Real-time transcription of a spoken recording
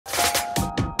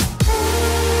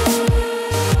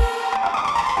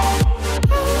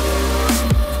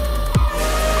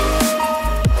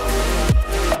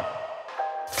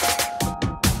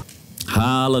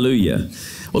Hallelujah.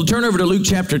 Well, turn over to Luke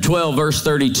chapter 12, verse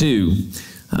 32.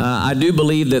 I do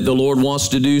believe that the Lord wants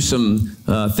to do some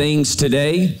things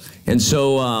today. And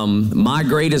so my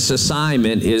greatest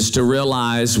assignment is to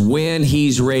realize when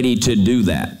He's ready to do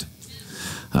that.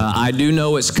 I do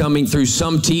know it's coming through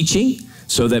some teaching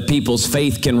so that people's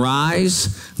faith can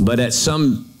rise. But at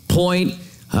some point,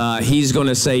 He's going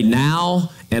to say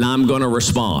now, and I'm going to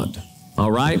respond. All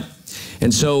right?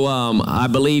 And so I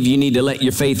believe you need to let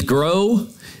your faith grow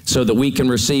so that we can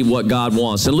receive what God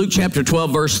wants. In Luke chapter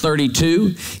 12, verse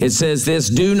 32, it says this,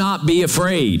 do not be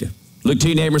afraid. Look to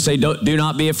your neighbor and say, do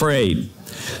not be afraid.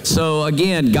 So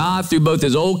again, God, through both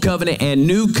His Old Covenant and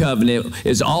New Covenant,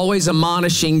 is always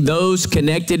admonishing those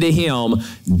connected to Him,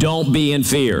 don't be in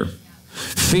fear.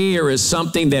 Fear is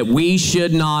something that we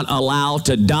should not allow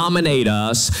to dominate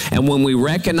us. And when we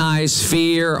recognize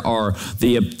fear or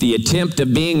the attempt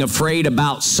of being afraid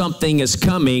about something is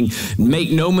coming,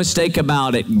 make no mistake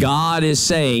about it, God is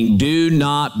saying, do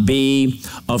not be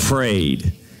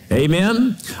afraid.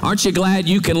 Amen? Aren't you glad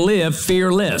you can live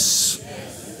fearless?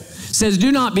 It says,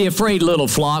 do not be afraid, little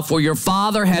flock, for your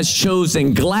Father has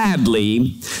chosen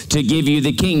gladly to give you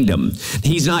the kingdom.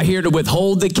 He's not here to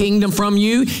withhold the kingdom from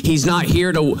you. He's not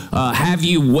here to have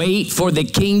you wait for the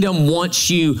kingdom once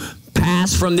you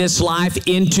pass from this life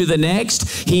into the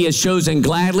next. He has chosen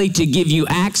gladly to give you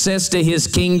access to His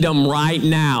kingdom right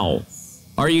now.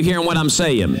 Are you hearing what I'm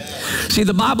saying? See,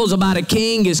 the Bible's about a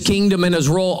king, his kingdom, and his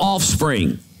royal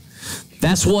offspring.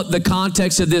 That's what the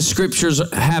context of this scriptures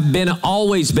have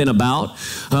always been about.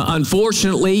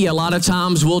 Unfortunately, a lot of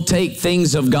times we'll take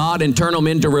things of God and turn them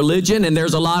into religion, and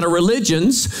there's a lot of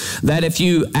religions that if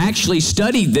you actually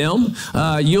study them,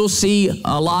 you'll see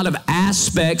a lot of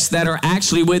aspects that are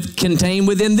actually contained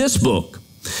within this book.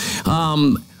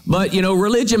 But, you know,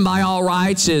 religion by all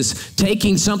rights is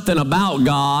taking something about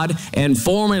God and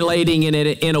formulating it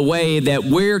in a way that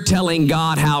we're telling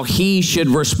God how He should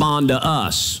respond to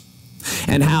us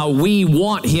and how we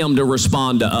want Him to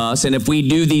respond to us. And if we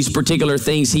do these particular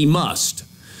things, He must.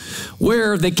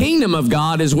 Where the kingdom of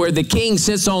God is where the king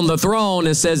sits on the throne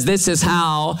and says, this is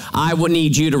how I would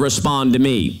need you to respond to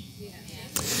me.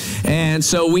 And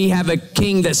so we have a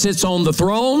king that sits on the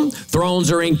throne.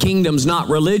 Thrones are in kingdoms, not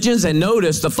religions. And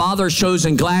notice the Father has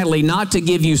chosen gladly not to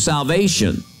give you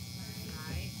salvation,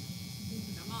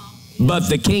 but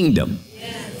the kingdom.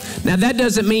 Now that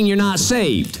doesn't mean you're not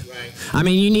saved. I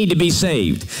mean, you need to be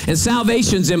saved. And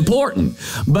salvation's important.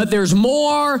 But there's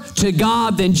more to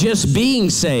God than just being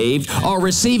saved or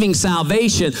receiving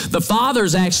salvation. The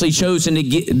Father's actually chosen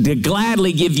to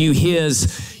gladly give you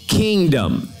His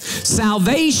kingdom.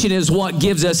 Salvation is what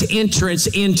gives us entrance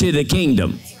into the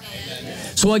kingdom.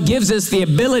 So what gives us the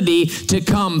ability to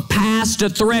come past a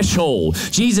threshold.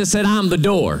 Jesus said, I'm the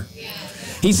door.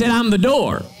 He said, I'm the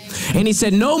door. And He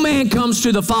said, no man comes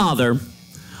to the Father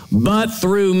but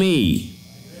through me.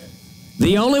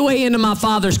 The only way into my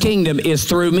Father's kingdom is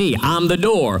through me. I'm the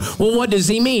door. Well, what does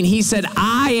He mean? He said,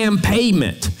 I am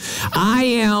payment. I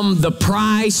am the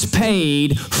price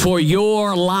paid for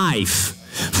your life,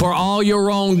 for all your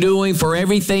wrongdoing, for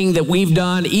everything that we've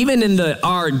done, even in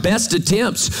our best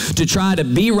attempts to try to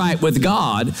be right with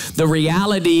God. The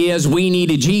reality is we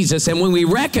needed Jesus. And when we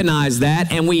recognize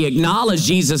that and we acknowledge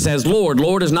Jesus as Lord,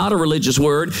 Lord is not a religious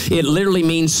word. It literally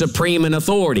means supreme in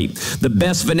authority. The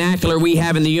best vernacular we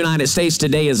have in the United States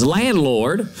today is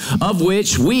landlord, of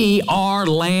which we are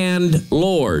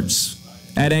landlords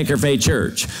at Anchor Faith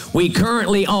Church. We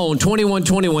currently own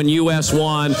 2121 US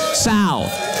 1 South.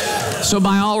 So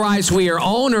by all rights, we are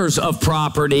owners of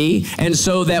property, and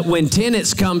so that when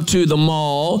tenants come to the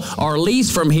mall or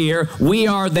lease from here, we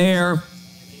are their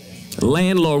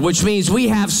landlord, which means we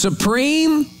have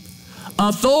supreme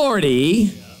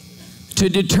authority to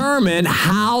determine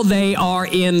how they are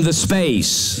in the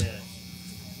space.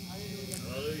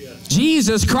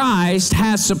 Jesus Christ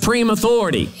has supreme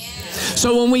authority.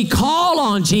 So when we call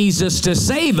on Jesus to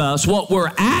save us, what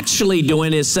we're actually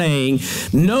doing is saying,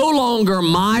 no longer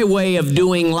my way of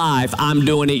doing life, I'm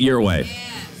doing it your way.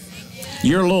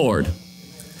 Your Lord.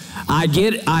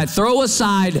 I throw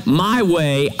aside my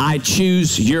way, I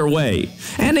choose your way.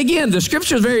 And again, the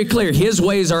scripture is very clear. His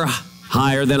ways are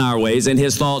higher than our ways, and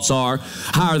His thoughts are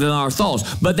higher than our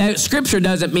thoughts. But that scripture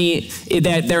doesn't mean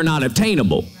that they're not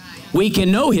obtainable. We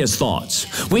can know His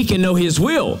thoughts. We can know His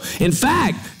will. In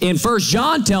fact, in 1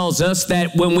 John tells us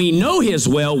that when we know His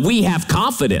will, we have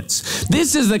confidence.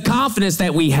 This is the confidence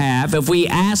that we have if we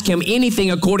ask Him anything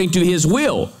according to His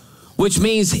will, which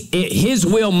means His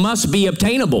will must be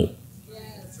obtainable.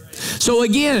 So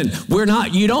again,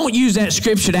 you don't use that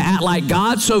scripture to act like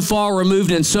God's so far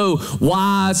removed and so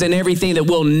wise and everything that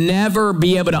we'll never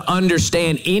be able to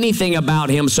understand anything about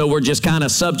him. So we're just kind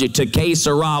of subject to que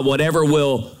sera, whatever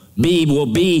will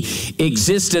be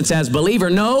existence as believer.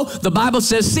 No, the Bible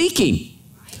says seek him.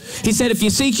 He said, if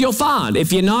you seek, you'll find.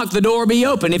 If you knock, the door will be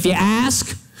open. If you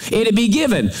ask, it'll be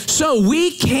given. So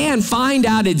we can find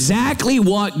out exactly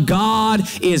what God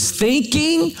is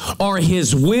thinking or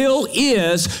his will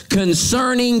is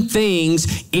concerning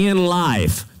things in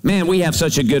life. Man, we have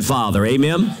such a good Father.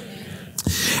 Amen?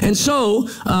 And so,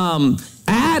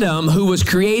 Adam, who was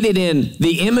created in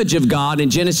the image of God in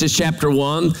Genesis chapter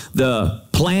 1, the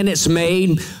planets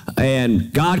made,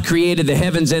 and God created the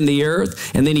heavens and the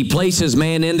earth, and then he places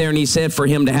man in there, and he said for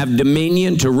him to have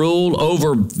dominion, to rule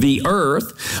over the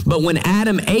earth. But when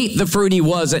Adam ate the fruit,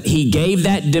 he gave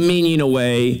that dominion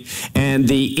away, and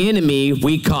the enemy,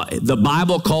 the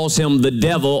Bible calls him the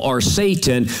devil or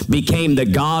Satan, became the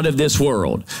god of this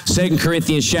world. 2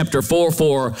 Corinthians chapter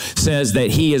 4 says that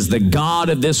he is the god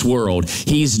of this world.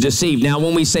 He's deceived. Now,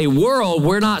 when we say world,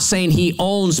 we're not saying he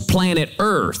owns planet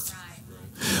Earth.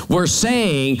 We're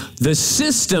saying the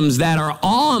systems that are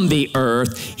on the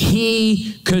earth,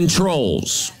 he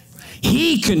controls.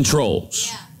 He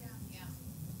controls.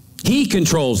 He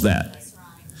controls that.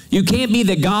 You can't be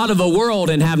the God of a world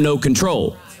and have no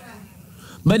control.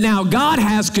 But now God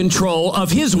has control of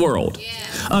his world,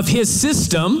 of his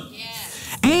system.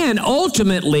 And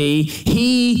ultimately,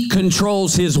 he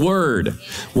controls his word.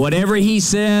 Whatever he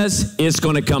says, it's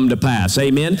going to come to pass.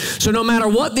 Amen? So no matter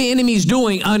what the enemy's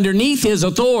doing underneath his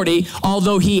authority,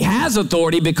 although he has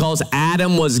authority because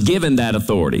Adam was given that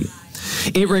authority,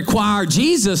 it required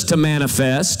Jesus to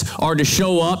manifest or to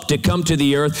show up, to come to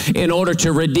the earth in order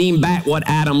to redeem back what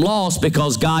Adam lost,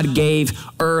 because God gave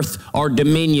earth or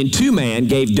dominion to man,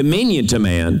 gave dominion to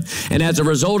man. And as a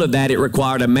result of that, it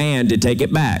required a man to take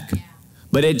it back.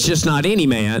 But it's just not any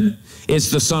man.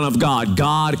 It's the Son of God,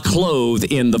 God clothed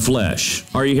in the flesh.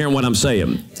 Are you hearing what I'm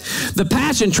saying? The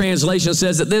Passion Translation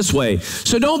says it this way.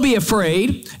 So don't be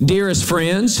afraid, dearest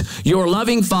friends. Your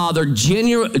loving Father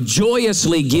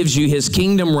joyously gives you his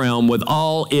kingdom realm with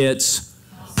all its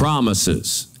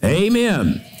promises.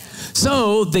 Amen.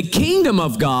 So the kingdom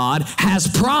of God has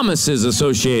promises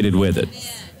associated with it.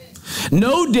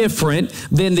 No different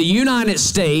than the United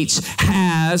States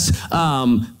has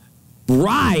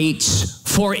rights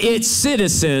for its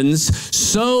citizens,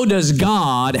 so does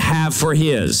God have for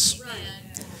his.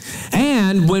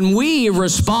 And when we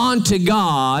respond to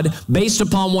God based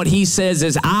upon what he says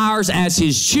is ours as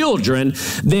his children,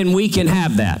 then we can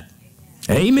have that.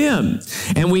 Amen.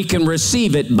 And we can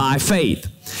receive it by faith.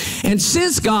 And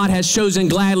since God has chosen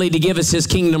gladly to give us his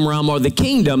kingdom realm, or the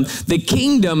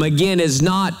kingdom again is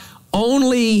not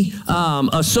only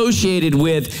associated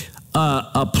with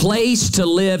a place to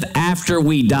live after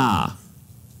we die.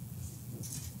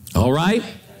 All right?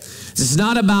 This is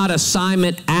not about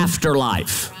assignment after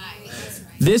life.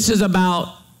 This is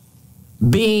about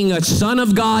being a son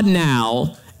of God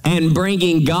now and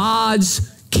bringing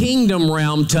God's kingdom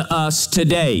realm to us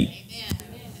today.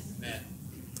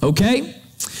 Okay?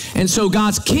 And so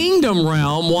God's kingdom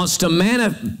realm wants to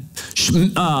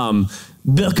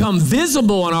become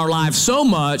visible in our life so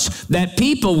much that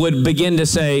people would begin to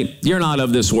say, you're not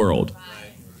of this world.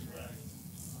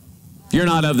 You're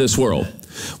not of this world.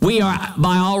 We are,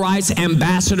 by all rights,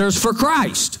 ambassadors for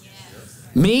Christ.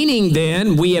 Meaning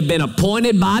then, we have been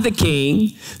appointed by the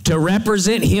King to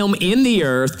represent him in the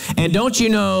earth. And don't you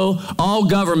know, all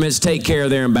governments take care of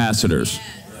their ambassadors.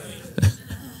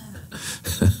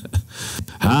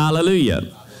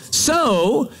 Hallelujah.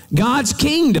 So, God's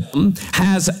kingdom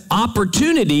has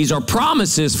opportunities or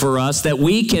promises for us that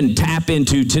we can tap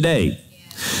into today.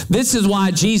 This is why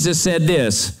Jesus said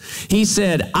this. He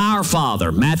said, our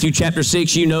Father. Matthew chapter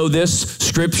 6, you know this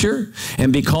scripture.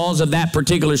 And because of that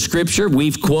particular scripture,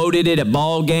 we've quoted it at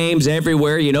ball games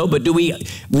everywhere, you know. But do we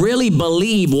really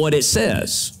believe what it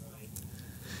says?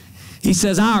 He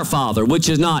says, our Father, which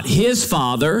is not his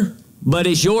father, but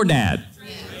is your dad,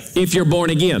 if you're born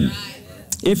again.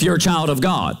 If you're a child of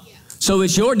God. So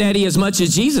it's your daddy as much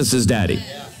as Jesus' daddy.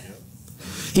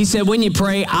 He said when you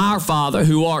pray, our Father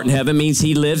who art in heaven, means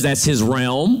he lives, that's his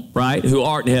realm, right? Who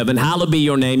art in heaven, hallowed be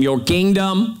your name, your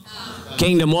kingdom.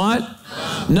 Kingdom what?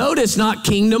 Notice not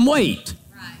kingdom wait.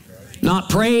 Not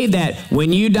pray that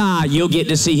when you die, you'll get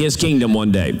to see his kingdom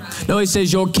one day. No, he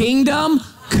says your kingdom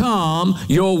come,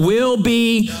 your will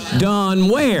be done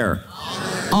where?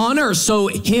 On earth. So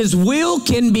his will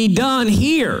can be done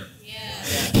here.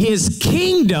 His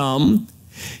kingdom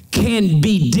can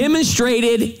be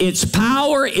demonstrated, its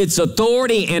power, its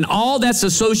authority, and all that's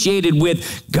associated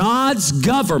with God's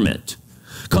government.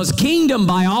 Because kingdom,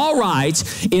 by all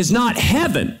rights, is not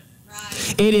heaven.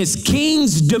 Right. It is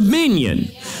king's dominion,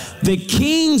 the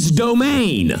king's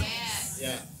domain.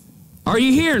 Yes. Are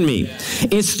you hearing me? Yes.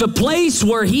 It's the place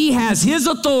where he has his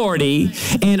authority,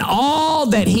 and all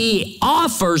that he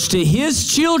offers to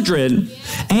his children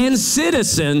and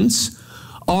citizens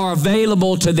are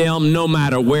available to them no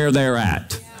matter where they're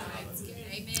at.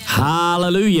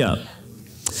 Hallelujah.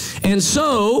 And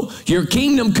so, your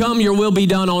kingdom come, your will be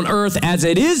done on earth as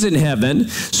it is in heaven.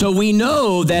 So we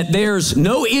know that there's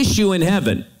no issue in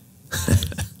heaven.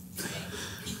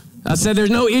 I said there's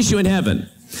no issue in heaven.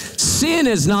 Sin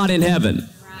is not in heaven.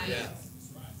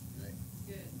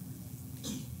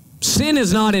 Sin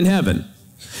is not in heaven.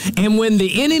 And when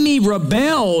the enemy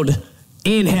rebelled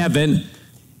in heaven,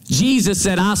 Jesus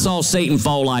said, I saw Satan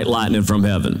fall like lightning from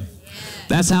heaven.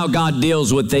 That's how God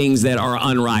deals with things that are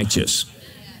unrighteous.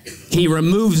 He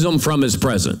removes them from his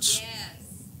presence.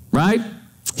 Right?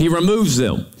 He removes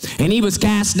them. And he was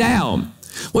cast down.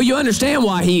 Well, you understand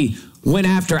why he went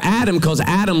after Adam, because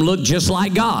Adam looked just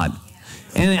like God.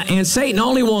 And Satan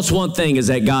only wants one thing, is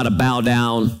that God to bow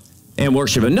down and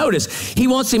worship him. Notice, he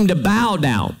wants him to bow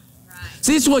down.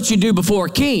 See, this is what you do before a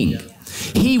king.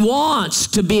 He wants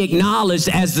to be acknowledged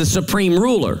as the supreme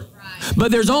ruler.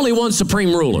 But there's only one supreme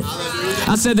ruler.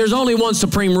 I said there's only one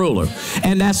supreme ruler,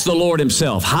 and that's the Lord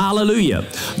himself. Hallelujah.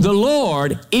 The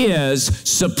Lord is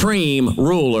supreme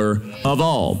ruler of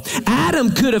all.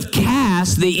 Adam could have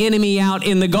cast the enemy out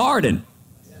in the garden,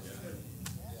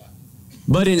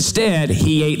 but instead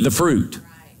he ate the fruit,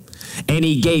 and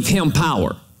he gave him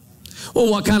power. Well,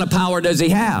 what kind of power does he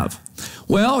have?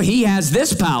 Well, he has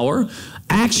this power.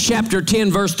 Acts chapter 10,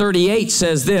 verse 38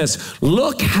 says this,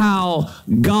 look how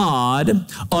God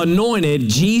anointed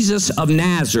Jesus of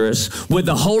Nazareth with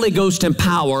the Holy Ghost and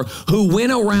power, who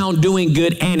went around doing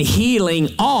good and healing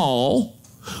all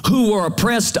who were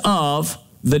oppressed of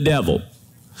the devil.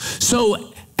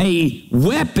 So a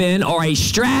weapon or a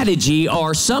strategy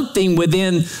or something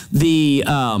within the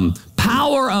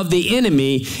power of the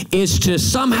enemy is to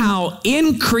somehow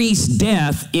increase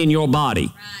death in your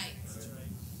body.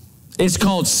 It's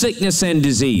called sickness and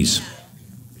disease.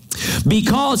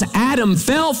 Because Adam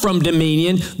fell from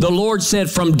dominion, the Lord said,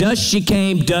 from dust you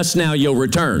came, dust now you'll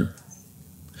return.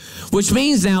 Which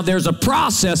means now there's a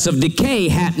process of decay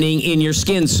happening in your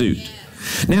skin suit.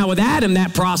 Now with Adam,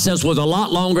 that process was a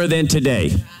lot longer than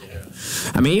today.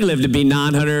 I mean, he lived to be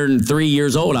 903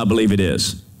 years old, I believe it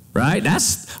is. Right?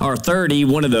 Or 30,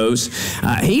 one of those.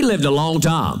 He lived a long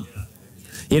time.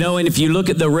 You know, and if you look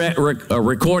at the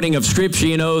recording of Scripture,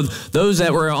 you know, those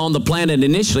that were on the planet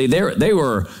initially, they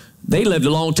lived a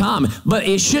long time. But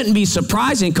it shouldn't be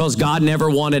surprising, because God never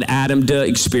wanted Adam to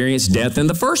experience death in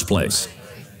the first place.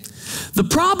 The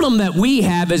problem that we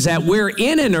have is that we're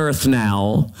in an earth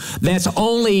now that's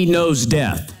only knows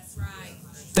death.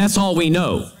 That's all we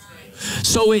know.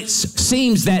 So it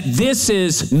seems that this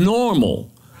is normal.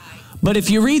 But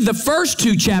if you read the first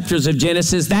 2 chapters of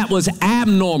Genesis, that was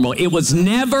abnormal. It was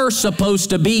never supposed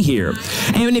to be here.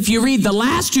 And if you read the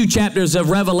last 2 chapters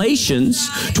of Revelations,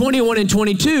 21 and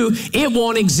 22, it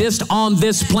won't exist on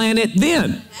this planet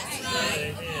then.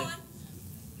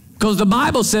 Because the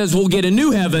Bible says we'll get a new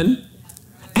heaven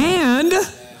and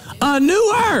a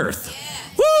new earth.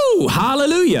 Woo!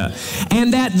 Hallelujah.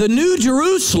 And that the new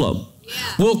Jerusalem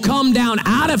will come down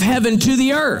out of heaven to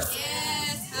the earth.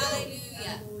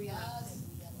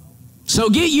 So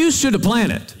get used to the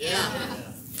planet.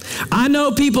 I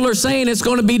know people are saying it's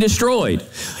going to be destroyed.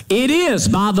 It is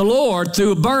by the Lord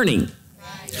through burning.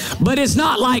 But it's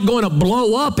not like going to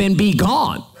blow up and be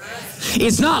gone.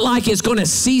 It's not like it's going to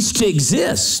cease to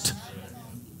exist.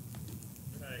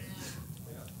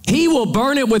 He will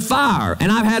burn it with fire.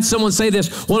 And I've had someone say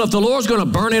this, well, if the Lord's going to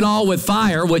burn it all with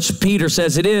fire, which Peter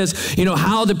says it is, you know,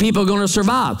 how are the people going to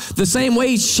survive? The same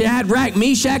way Shadrach,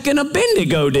 Meshach, and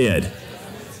Abednego did.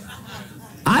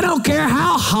 I don't care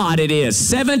how hot it is,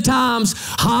 7 times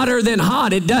hotter than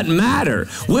hot, it doesn't matter.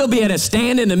 We'll be able to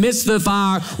stand in the midst of the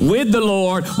fire with the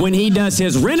Lord when he does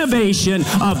his renovation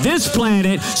of this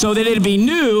planet, so that it'll be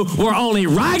new, where only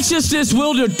righteousness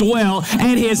will dwell,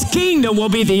 and his kingdom will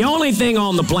be the only thing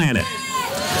on the planet.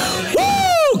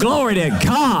 Woo! Glory to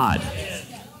God.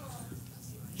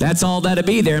 That's all that'll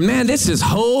be there. Man, this is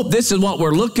hope. This is what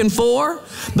we're looking for.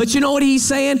 But you know what he's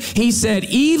saying? He said,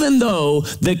 even though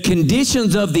the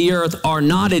conditions of the earth are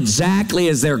not exactly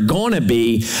as they're going to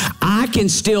be, I can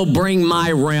still bring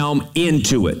my realm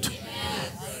into it.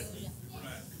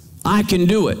 I can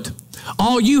do it.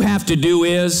 All you have to do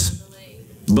is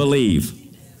believe.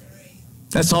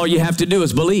 That's all you have to do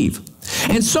is believe.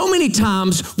 And so many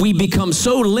times we become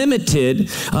so limited,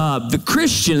 the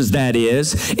Christians that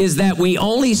is that we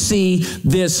only see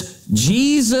this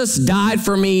Jesus died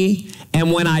for me,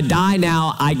 and when I die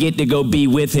now, I get to go be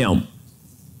with him.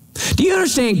 Do you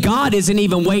understand? God isn't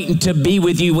even waiting to be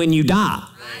with you when you die.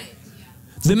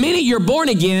 The minute you're born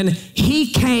again,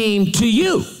 he came to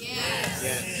you.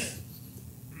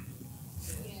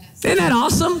 Isn't that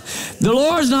awesome? The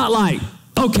Lord's not like,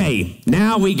 okay,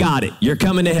 now we got it. You're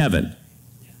coming to heaven.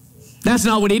 That's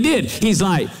not what he did. He's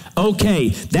like, okay,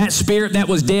 that spirit that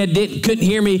was dead couldn't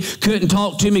hear me, couldn't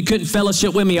talk to me, couldn't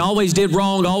fellowship with me, always did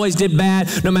wrong, always did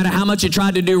bad. No matter how much it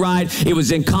tried to do right, it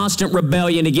was in constant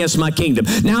rebellion against my kingdom.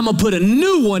 Now I'm going to put a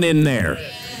new one in there.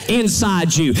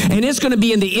 Inside you, and it's going to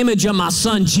be in the image of my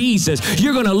son Jesus.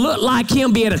 You're going to look like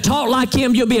him, be able to talk like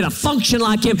him, you'll be able to function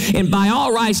like him, and by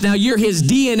all rights now you're his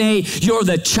DNA. You're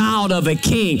the child of a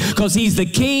king, because he's the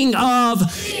King of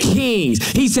kings.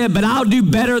 He said, but I'll do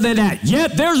better than that.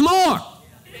 Yet there's more,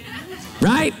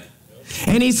 right?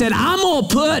 And he said, I'm going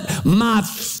to put my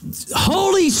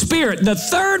Holy Spirit, the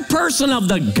third person of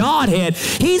the Godhead,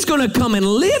 he's going to come and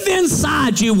live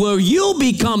inside you, where you'll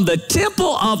become the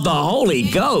temple of the Holy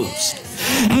Ghost.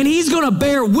 And he's going to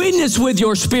bear witness with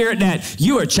your spirit that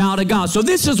you're a child of God. So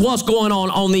this is what's going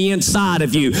on the inside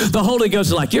of you. The Holy Ghost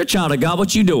is like, you're a child of God.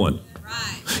 What you doing?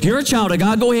 You're a child of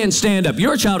God. Go ahead and stand up.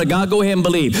 You're a child of God. Go ahead and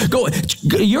believe.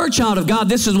 You're a child of God.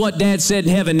 This is what Dad said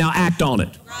in heaven. Now act on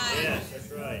it.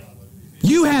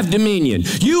 You have dominion.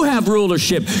 You have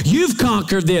rulership. You've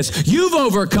conquered this. You've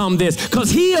overcome this,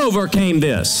 because he overcame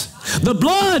this. The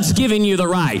blood's giving you the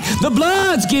right. The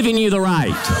blood's giving you the right.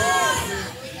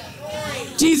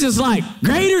 Jesus is like,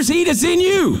 greater is he that's in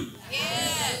you.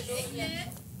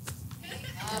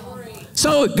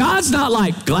 So God's not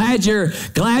like, glad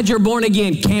you're born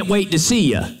again, can't wait to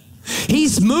see you.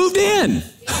 He's moved in.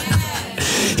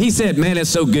 He said, man, it's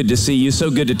so good to see you, so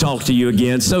good to talk to you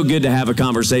again, so good to have a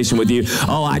conversation with you.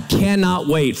 Oh, I cannot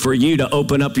wait for you to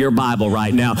open up your Bible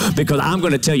right now, because I'm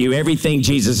going to tell you everything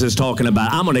Jesus is talking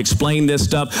about. I'm going to explain this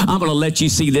stuff. I'm going to let you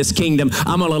see this kingdom.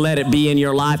 I'm going to let it be in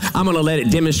your life. I'm going to let it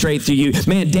demonstrate through you.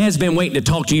 Man, Dad's been waiting to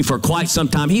talk to you for quite some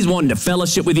time. He's wanting to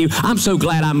fellowship with you. I'm so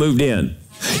glad I moved in.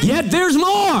 Yet there's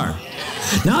more.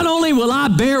 Not only will I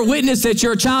bear witness that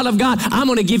you're a child of God, I'm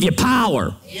going to give you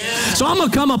power. So I'm going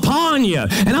to come upon you,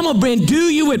 and I'm going to endue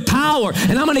you with power,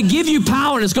 and I'm going to give you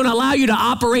power, and it's going to allow you to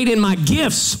operate in my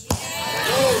gifts.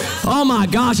 Oh my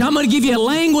gosh, I'm going to give you a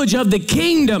language of the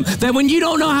kingdom that when you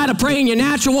don't know how to pray in your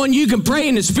natural one, you can pray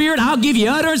in the spirit. I'll give you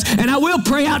utterance, and I will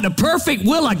pray out the perfect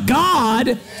will of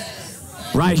God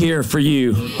right here for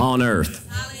you on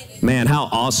earth. Man, how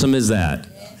awesome is that?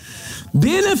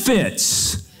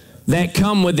 Benefits that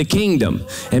come with the kingdom.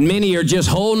 And many are just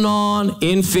holding on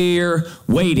in fear,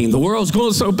 waiting. The world's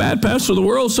going so bad, Pastor. The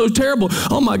world's so terrible.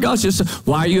 Oh my gosh.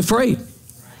 Why are you afraid?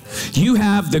 You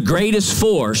have the greatest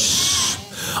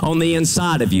force on the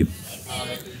inside of you.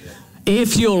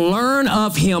 If you'll learn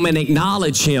of him and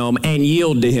acknowledge him and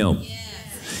yield to him,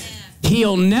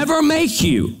 he'll never make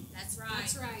you.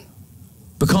 That's right.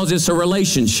 Because it's a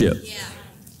relationship.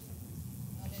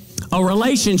 A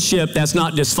relationship that's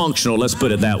not dysfunctional, let's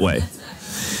put it that way.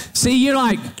 See, you're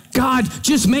like, God,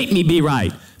 just make me be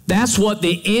right. That's what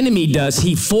the enemy does.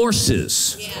 He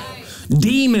forces.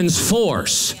 Demons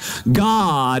force.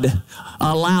 God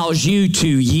allows you to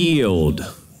yield.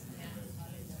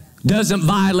 Doesn't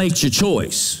violate your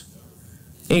choice.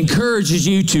 Encourages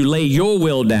you to lay your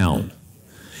will down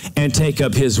and take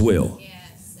up his will.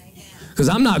 Because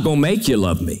I'm not going to make you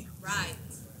love me.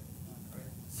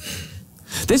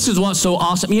 This is what's so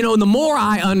awesome. You know, the more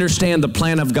I understand the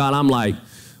plan of God, I'm like,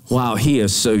 wow, he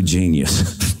is so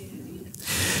genius.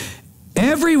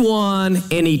 Everyone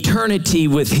in eternity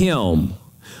with him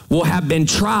will have been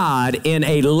tried in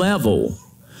a level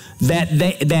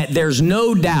that there's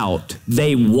no doubt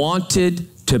they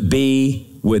wanted to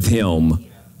be with him,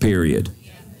 period.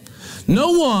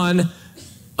 No one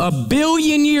a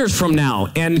billion years from now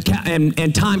and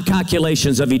time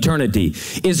calculations of eternity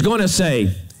is going to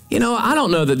say, you know, I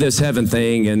don't know that this heaven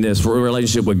thing and this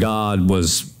relationship with God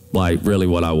was like really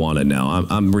what I wanted now.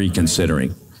 I'm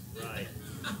reconsidering.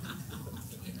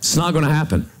 It's not going to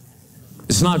happen.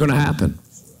 It's not going to happen.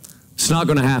 It's not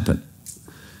going to happen.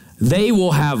 They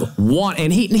will have one,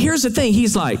 and here's the thing.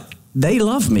 He's like, they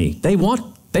love me. They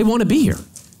want to be here.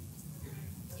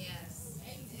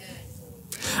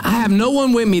 I have no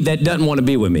one with me that doesn't want to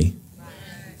be with me.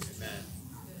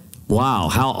 Wow,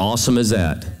 how awesome is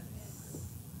that?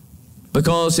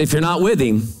 Because if you're not with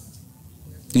him,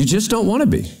 you just don't want to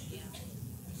be.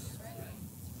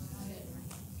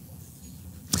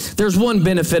 There's one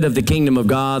benefit of the kingdom of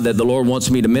God that the Lord wants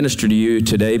me to minister to you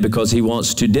today because he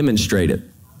wants to demonstrate it.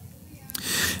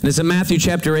 And it's in Matthew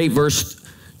chapter 8, verse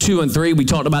 2 and 3. We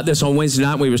talked about this on Wednesday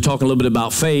night. We was talking a little bit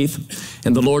about faith.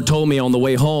 And the Lord told me on the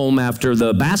way home after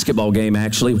the basketball game,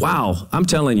 actually, wow, I'm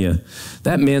telling you,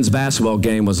 that men's basketball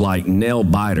game was like nail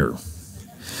biter.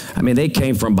 I mean, they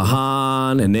came from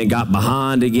behind and then got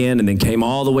behind again and then came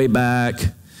all the way back.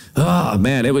 Oh,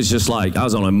 man, it was just like, I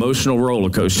was on an emotional roller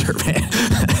coaster, man.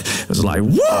 It was like,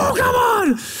 whoa, come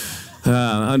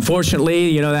on.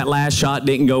 Unfortunately, that last shot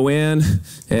didn't go in,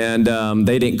 and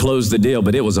they didn't close the deal,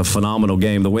 but it was a phenomenal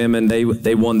game. The women,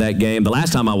 they won that game. The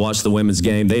last time I watched the women's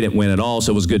game, they didn't win at all,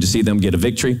 so it was good to see them get a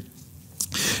victory.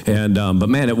 And but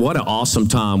man, what an awesome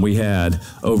time we had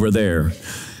over there.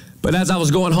 But as I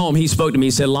was going home, he spoke to me.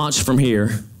 He said, launch from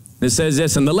here. It says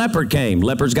this, and the leopard came.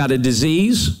 Leopard's got a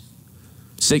disease.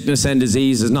 Sickness and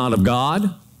disease is not of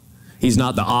God. He's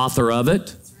not the author of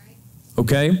it.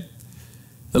 Okay?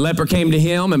 The leper came to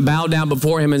him and bowed down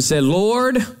before him and said,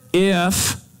 Lord,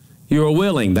 if you are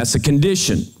willing. That's a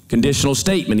conditional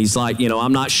statement. He's like,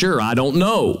 I'm not sure. I don't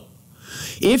know.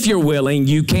 If you're willing,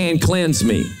 you can cleanse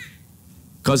me.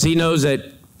 Because he knows that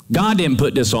God didn't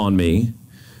put this on me.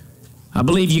 I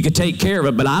believe you could take care of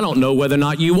it, but I don't know whether or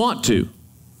not you want to.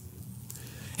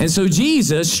 And so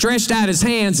Jesus stretched out his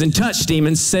hands and touched him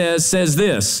and says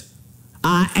this,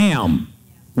 I am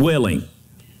willing.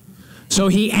 So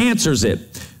he answers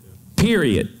it,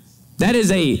 period. That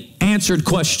is an answered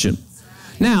question.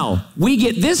 Now, we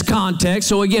get this context.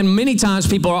 So again, many times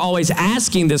people are always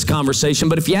asking this conversation,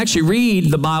 but if you actually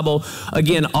read the Bible,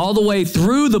 again, all the way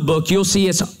through the book, you'll see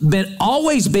it's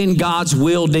always been God's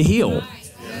will to heal.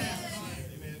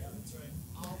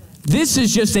 This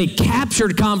is just a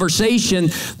captured conversation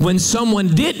when someone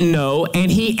didn't know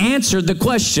and he answered the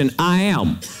question, I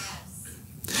am.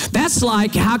 That's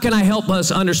like, how can I help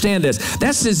us understand this?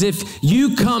 That's as if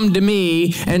you come to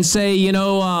me and say,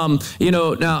 now,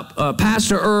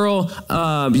 Pastor Earl,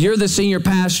 you're the senior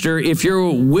pastor. If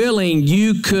you're willing,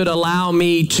 you could allow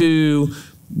me to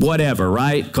whatever,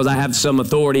 right? Because I have some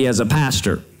authority as a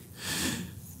pastor.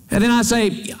 And then I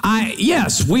say,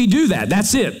 yes, we do that.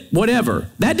 That's it, whatever.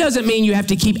 That doesn't mean you have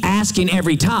to keep asking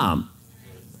every time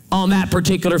on that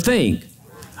particular thing.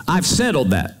 I've settled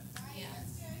that.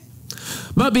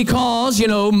 But because,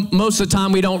 most of the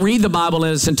time we don't read the Bible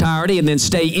in its entirety and then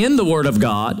stay in the Word of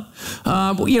God,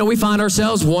 we find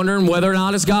ourselves wondering whether or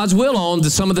not it's God's will on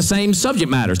some of the same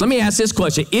subject matters. Let me ask this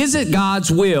question. Is it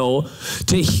God's will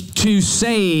to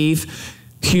save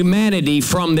humanity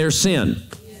from their sin?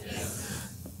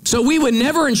 So we would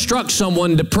never instruct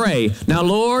someone to pray, now,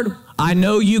 Lord, I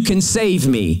know you can save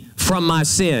me from my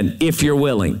sin if you're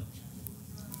willing.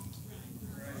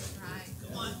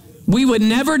 We would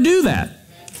never do that.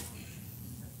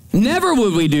 Never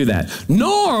would we do that.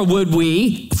 Nor would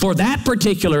we, for that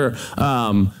particular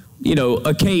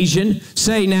occasion,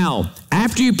 say, now,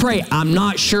 after you pray, I'm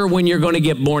not sure when you're going to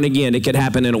get born again. It could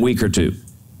happen in a week or two.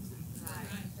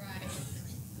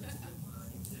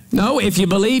 No, if you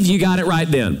believe, you got it right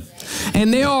then.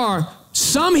 And there are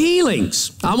some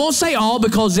healings. I won't say all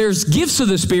because there's gifts of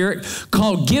the Spirit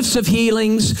called gifts of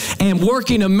healings and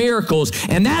working of miracles.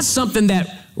 And that's something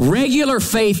that regular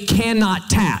faith cannot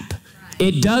tap.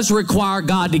 It does require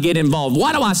God to get involved.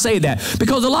 Why do I say that?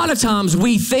 Because a lot of times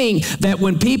we think that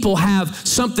when people have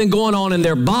something going on in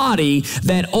their body,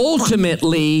 that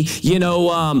ultimately,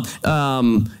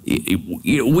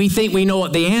 we think we know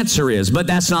what the answer is, but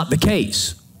that's not the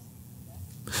case.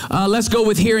 Let's go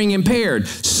with hearing impaired.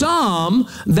 Some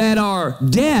that are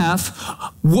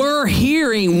deaf were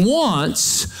hearing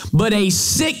once, but a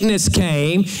sickness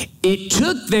came. It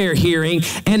took their hearing,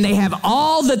 and they have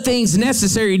all the things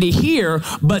necessary to hear,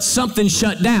 but something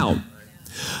shut down.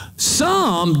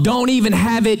 Some don't even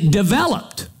have it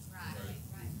developed.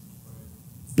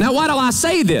 Now, why do I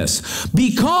say this?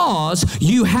 Because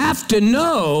you have to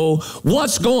know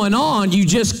what's going on. You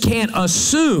just can't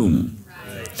assume.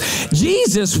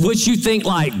 Jesus, which you think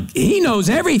like he knows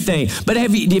everything, but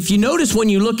if you notice when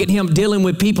you look at him dealing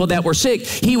with people that were sick,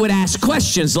 he would ask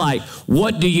questions like,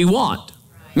 what do you want?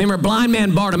 Remember, blind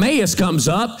man Bartimaeus comes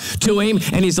up to him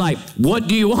and he's like, what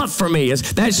do you want from me?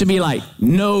 That should be like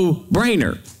no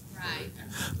brainer. Right.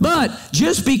 But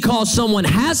just because someone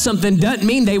has something doesn't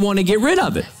mean they want to get rid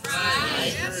of it.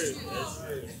 Right.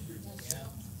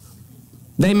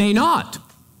 They may not.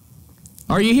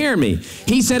 Are you hearing me?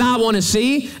 He said, I want to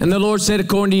see. And the Lord said,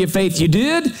 according to your faith, you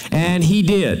did. And he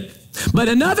did. But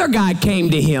another guy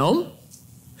came to him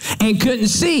and couldn't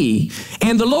see.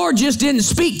 And the Lord just didn't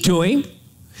speak to him.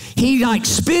 He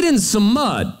spit in some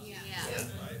mud. Yeah.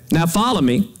 Now follow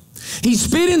me. He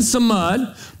spit in some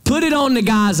mud, put it on the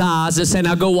guy's eyes and said,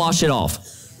 now go wash it off.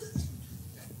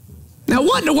 Now,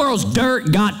 what in the world's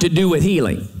dirt got to do with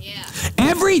healing? Yeah.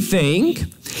 Everything,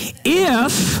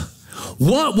 if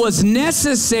what was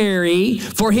necessary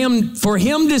for him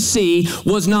to see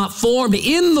was not formed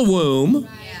in the womb,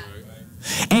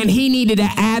 and he needed to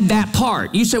add that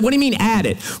part. You said, what do you mean add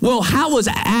it? Well, how was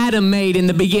Adam made in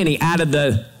the beginning? Out of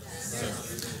the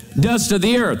dust of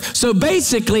the earth. So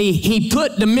basically, he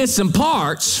put the missing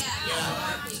parts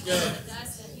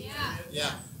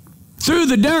through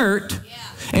the dirt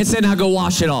and said, now go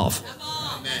wash it off.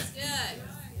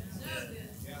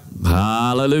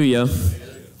 Hallelujah.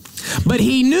 But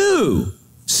he knew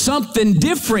something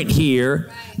different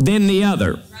here than the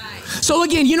other. So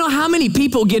again, you know how many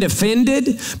people get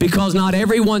offended because not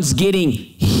everyone's getting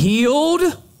healed?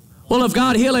 Well, if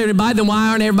God healed everybody, then why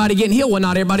aren't everybody getting healed? Well,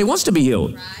 not everybody wants to be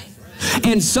healed.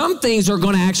 And some things are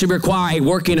going to actually require a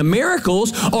working of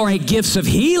miracles or a gifts of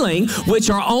healing, which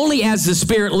are only as the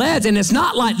Spirit led. And it's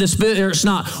not like the Spirit's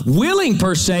not willing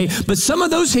per se, but some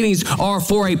of those healings are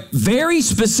for a very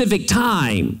specific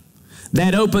time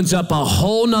that opens up a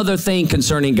whole nother thing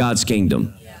concerning God's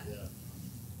kingdom.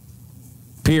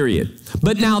 Period.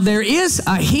 But now there is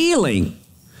a healing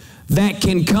that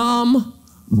can come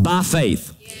by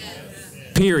faith.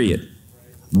 Period.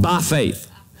 By faith.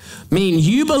 Mean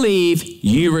you believe,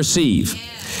 you receive.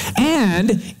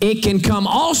 And it can come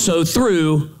also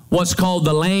through what's called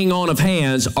the laying on of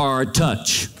hands or a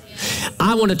touch.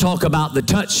 I want to talk about the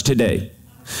touch today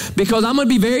because I'm going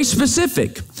to be very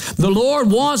specific. The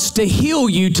Lord wants to heal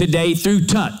you today through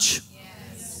touch.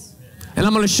 And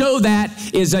I'm going to show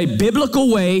that is a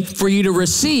biblical way for you to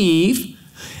receive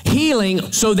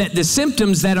healing so that the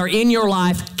symptoms that are in your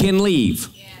life can leave.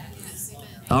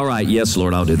 All right. Yes,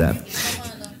 Lord, I'll do that.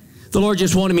 The Lord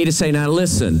just wanted me to say, now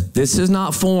listen, this is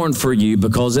not foreign for you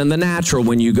because in the natural,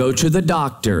 when you go to the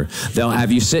doctor, they'll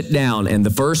have you sit down. And the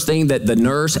first thing that the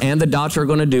nurse and the doctor are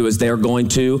going to do is they're going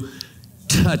to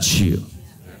touch you.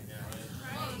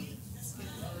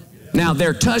 Now,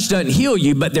 their touch doesn't heal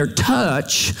you, but their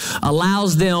touch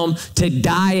allows them to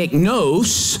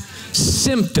diagnose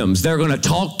symptoms. They're going to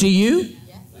talk to you.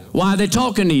 Why are they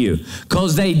talking to you?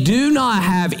 Because they do not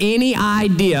have any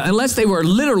idea, unless they were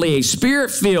literally a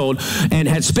spirit-filled and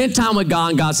had spent time with God,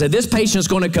 and God said, this patient's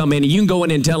going to come in, and you can go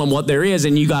in and tell them what there is,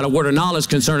 and you got a word of knowledge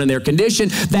concerning their condition.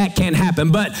 That can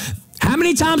happen. But how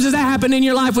many times has that happened in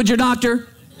your life with your doctor?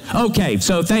 Okay,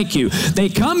 so thank you. They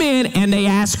come in and they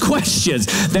ask questions.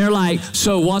 They're like,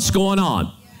 so what's going on?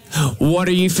 What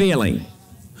are you feeling?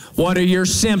 What are your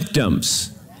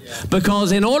symptoms?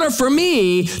 Because in order for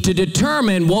me to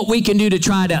determine what we can do to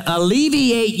try to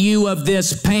alleviate you of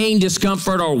this pain,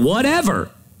 discomfort, or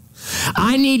whatever,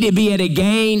 I need to be able to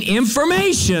gain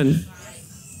information,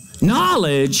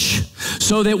 knowledge,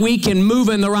 so that we can move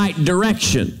in the right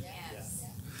direction.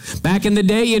 Back in the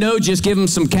day, you know, just give them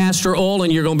some castor oil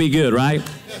and you're going to be good, right?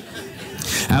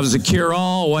 That was a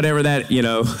cure-all, whatever that, you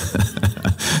know.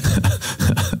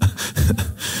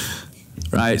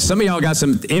 Right? Some of y'all got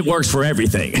some, it works for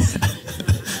everything.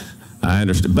 I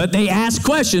understand. But they ask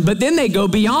questions, but then they go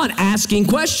beyond asking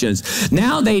questions.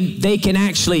 Now they can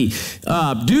actually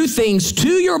do things to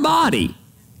your body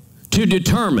to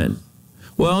determine.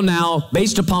 Well, now,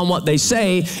 based upon what they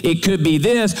say, it could be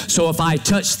this. So if I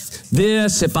touch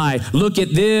this, if I look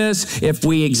at this, if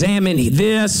we examine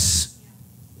this,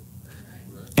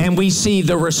 and we see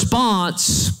the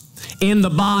response in the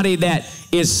body that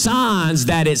is signs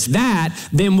that it's that,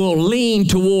 then we'll lean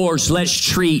towards let's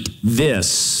treat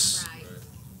this.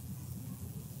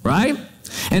 Right?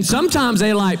 And sometimes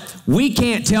they're like, we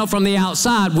can't tell from the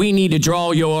outside, we need to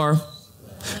draw your,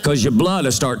 because your blood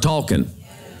will start talking.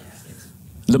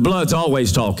 The blood's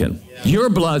always talking. Your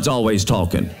blood's always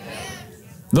talking.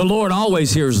 The Lord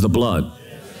always hears the blood.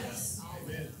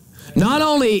 Not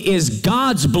only is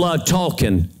God's blood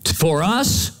talking for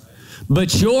us,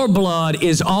 but your blood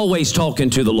is always talking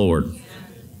to the Lord.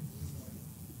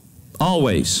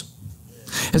 Always.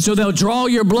 And so they'll draw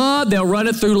your blood, they'll run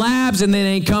it through labs, and then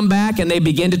they come back and they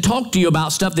begin to talk to you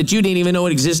about stuff that you didn't even know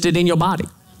it existed in your body.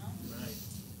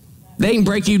 They can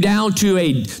break you down to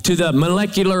the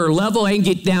molecular level. They can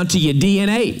get down to your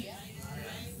DNA.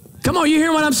 Come on, you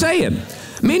hear what I'm saying?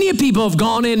 Many people have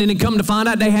gone in and then come to find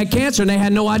out they had cancer and they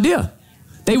had no idea.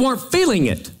 They weren't feeling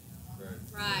it.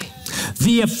 Right.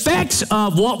 The effects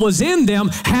of what was in them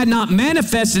had not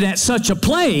manifested at such a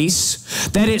place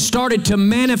that it started to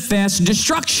manifest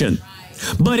destruction.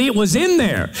 But it was in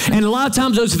there. And a lot of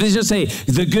times those physicians say,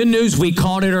 the good news, we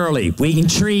caught it early. We can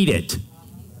treat it.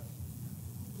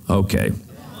 Okay.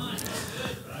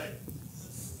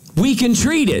 We can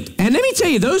treat it. And let me tell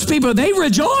you, those people, they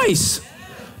rejoice.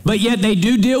 But yet they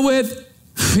do deal with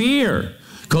fear.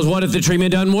 Because what if the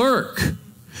treatment doesn't work?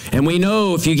 And we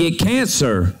know if you get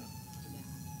cancer,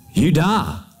 you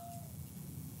die.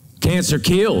 Cancer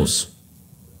kills.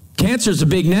 Cancer's a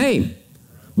big name,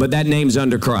 but that name's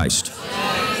under Christ.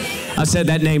 I said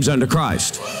that name's under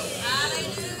Christ.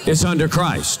 It's under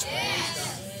Christ.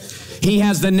 He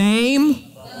has the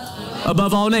name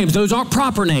above all names. Those aren't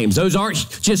proper names. Those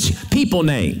aren't just people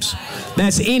names.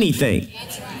 That's anything.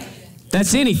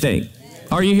 That's anything.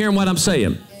 Are you hearing what I'm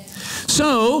saying?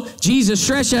 So Jesus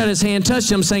stretched out his hand, touched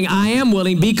him, saying, I am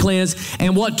willing, be cleansed.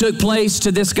 And what took place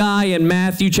to this guy in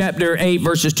Matthew chapter 8,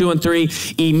 verses 2 and 3,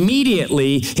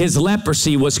 immediately his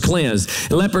leprosy was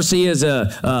cleansed. Leprosy is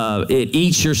it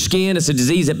eats your skin. It's a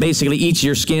disease that basically eats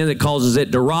your skin. That causes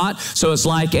it to rot. So it's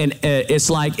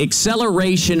like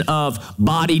acceleration of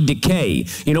body decay.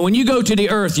 You know, when you go to the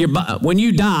earth, when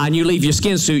you die and you leave your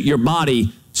skin suit, your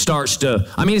body starts to,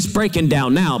 it's breaking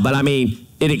down now, but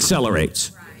it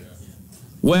accelerates.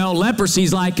 Well, leprosy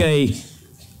is like a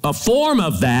form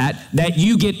of that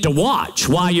you get to watch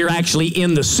while you're actually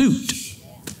in the suit.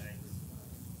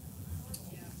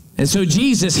 And so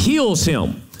Jesus heals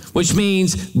him, which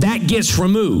means that gets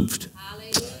removed.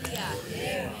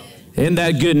 Isn't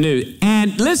that good news?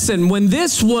 And listen, when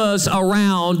this was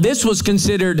around, this was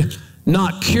considered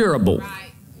not curable.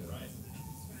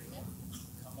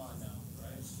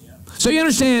 So you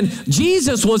understand,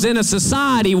 Jesus was in a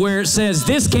society where it says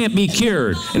this can't be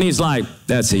cured. And he's like,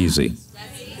 that's easy.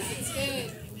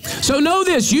 So know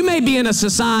this, you may be in a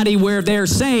society where they're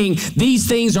saying these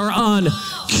things are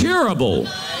uncurable.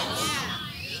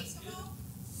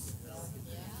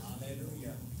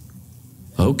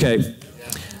 Okay.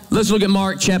 Let's look at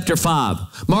Mark chapter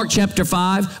 5. Mark chapter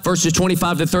 5, verses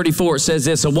 25 to 34, it says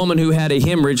this, a woman who had a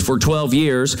hemorrhage for 12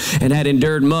 years and had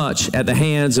endured much at the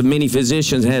hands of many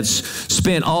physicians, had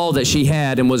spent all that she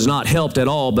had and was not helped at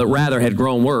all, but rather had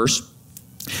grown worse.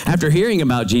 After hearing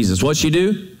about Jesus, what'd she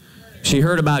do? She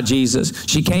heard about Jesus.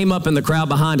 She came up in the crowd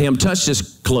behind him, touched his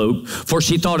cloak, for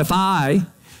she thought, if I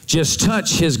just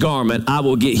touch his garment, I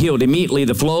will get healed. Immediately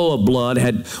the flow of blood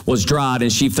was dried, and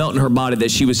she felt in her body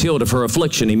that she was healed of her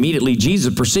affliction. Immediately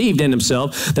Jesus perceived in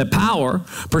himself that power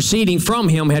proceeding from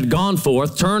him had gone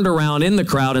forth, turned around in the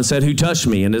crowd and said, who touched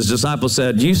me? And his disciples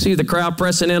said, do you see the crowd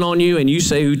pressing in on you, and you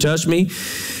say, who touched me?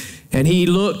 And he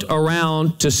looked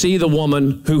around to see the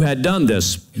woman who had done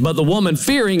this. But the woman,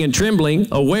 fearing and trembling,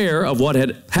 aware of what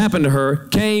had happened to her,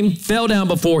 came, fell down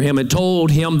before him, and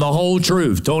told him the whole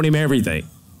truth, told him everything.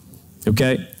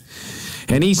 Okay?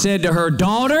 And he said to her,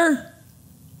 daughter,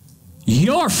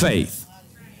 your faith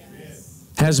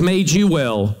has made you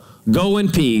well. Go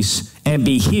in peace and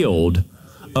be healed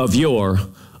of your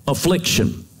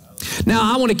affliction. Now,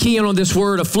 I want to key in on this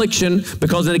word affliction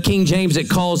because in the King James it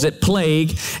calls it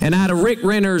plague. And out of Rick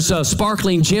Renner's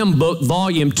Sparkling Gem book,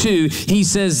 volume 2, he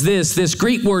says this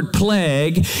Greek word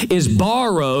plague is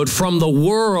borrowed from the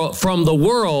world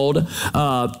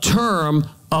term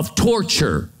of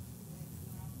torture.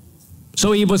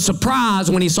 So he was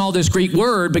surprised when he saw this Greek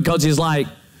word because he's like,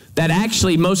 that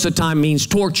actually most of the time means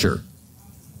torture.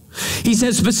 He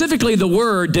says specifically the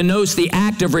word denotes the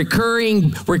act of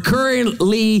recurrently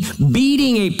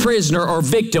beating a prisoner or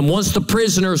victim. Once the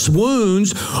prisoner's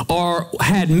wounds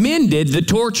had mended, the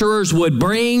torturers would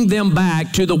bring them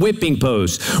back to the whipping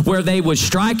post where they would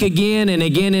strike again and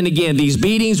again and again. These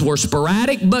beatings were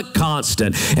sporadic but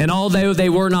constant. And although they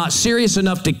were not serious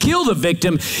enough to kill the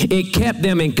victim, it kept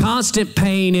them in constant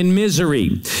pain and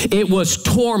misery. It was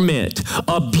torment,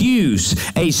 abuse,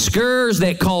 a scourge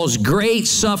that caused great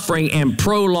suffering and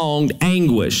prolonged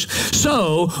anguish.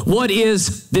 So, what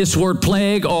is this word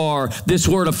plague or this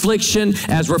word affliction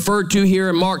as referred to here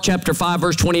in Mark chapter 5,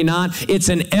 verse 29? It's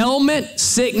an ailment,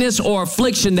 sickness, or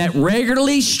affliction that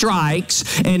regularly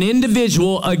strikes an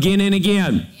individual again and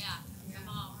again.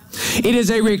 It is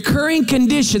a recurring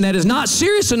condition that is not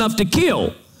serious enough to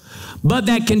kill, but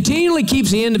that continually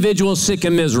keeps the individual sick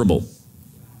and miserable.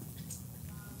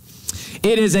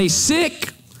 It is a sick,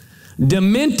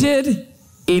 demented,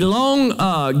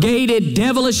 elongated,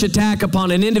 devilish attack upon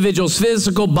an individual's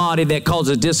physical body that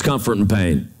causes discomfort and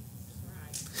pain.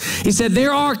 He said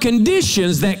there are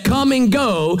conditions that come and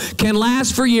go, can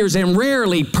last for years, and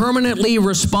rarely permanently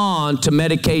respond to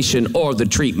medication or the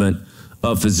treatment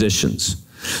of physicians.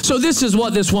 So this is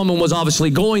what this woman was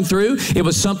obviously going through. It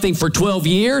was something for 12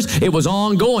 years. It was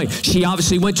ongoing. She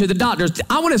obviously went to the doctors.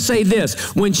 I want to say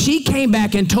this. When she came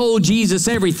back and told Jesus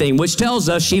everything, which tells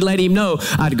us she let him know,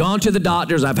 I'd gone to the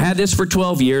doctors. I've had this for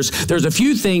 12 years. There's a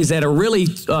few things that are really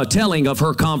telling of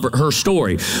her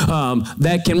story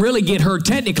that can really get her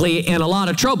technically in a lot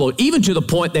of trouble, even to the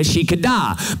point that she could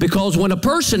die. Because when a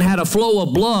person had a flow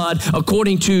of blood,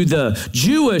 according to the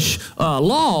Jewish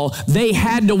law, they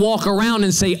had to walk around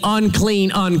and say unclean,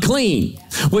 unclean,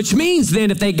 which means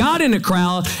then if they got in a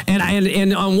crowd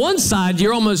and on one side, I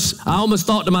almost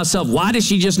thought to myself, why did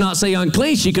she just not say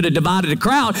unclean? She could have divided the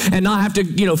crowd and not have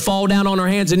to, fall down on her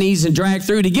hands and knees and drag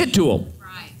through to get to them.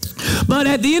 But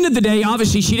at the end of the day,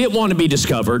 obviously, she didn't want to be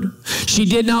discovered. She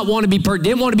did not want to be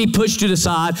didn't want to be pushed to the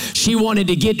side. She wanted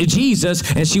to get to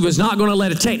Jesus, and she was not going to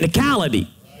let a technicality.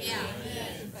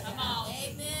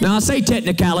 Now, I say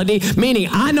technicality, meaning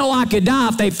I know I could die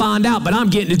if they find out, but I'm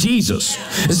getting to Jesus.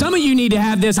 And some of you need to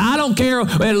have this, I don't care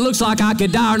if it looks like I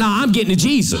could die or not, I'm getting to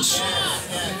Jesus.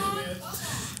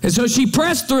 And so she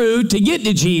pressed through to get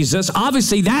to Jesus.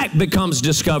 Obviously, that becomes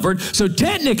discovered. So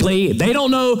technically, they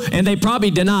don't know, and they probably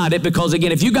denied it because,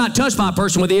 again, if you got touched by a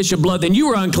person with the issue of blood, then you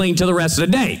were unclean till the rest of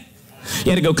the day.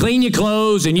 You had to go clean your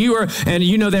clothes, and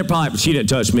they're probably, she didn't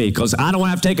touch me because I don't want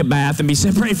to have to take a bath and be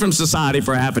separated from society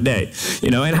for half a day.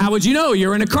 And how would you know?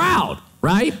 You're in a crowd,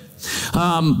 right?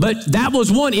 But that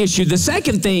was one issue. The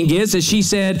second thing is that she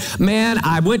said, man,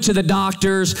 I went to the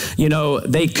doctors,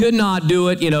 they could not do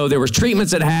it. There was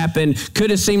treatments that happened.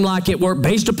 Could have seemed like it worked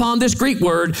based upon this Greek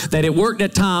word that it worked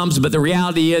at times, but the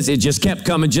reality is it just kept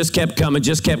coming, just kept coming,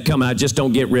 just kept coming. I just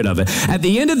don't get rid of it. At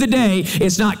the end of the day,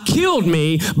 it's not killed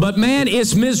me, but man,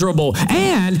 it's miserable.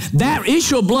 And that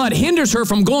issue of blood hinders her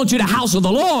from going to the house of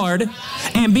the Lord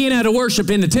and being able to worship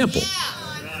in the temple.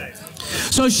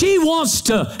 So she wants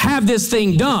to have this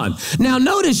thing done. Now,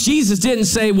 notice Jesus didn't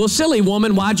say, well, silly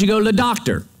woman, why'd you go to the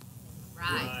doctor?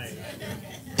 Right.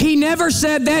 He never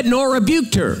said that nor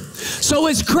rebuked her. So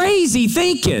it's crazy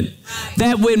thinking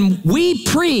that when we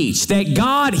preach that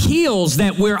God heals,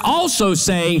 that we're also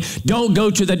saying, don't go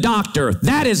to the doctor.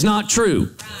 That is not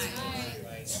true.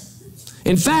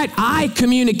 In fact, I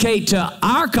communicate to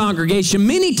our congregation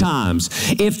many times,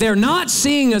 if they're not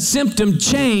seeing a symptom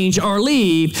change or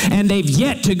leave and they've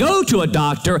yet to go to a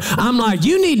doctor, I'm like,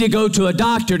 you need to go to a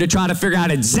doctor to try to figure out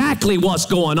exactly what's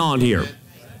going on here.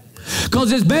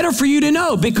 Because it's better for you to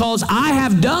know, because I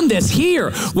have done this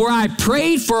here where I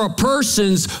prayed for a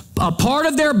part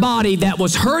of their body that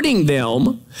was hurting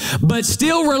them, but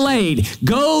still relayed,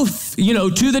 go,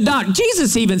 to the doctor.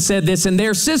 Jesus even said this in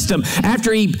their system.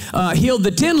 After he healed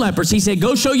the 10 lepers, he said,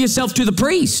 go show yourself to the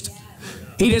priest.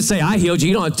 He didn't say, I healed you.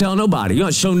 You don't have to tell nobody. You don't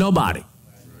have to show nobody.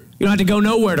 You don't have to go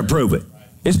nowhere to prove it.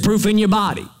 It's proof in your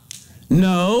body.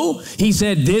 No, he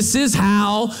said, this is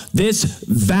how this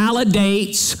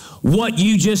validates what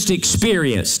you just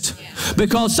experienced.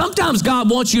 Because sometimes God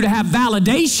wants you to have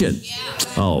validation.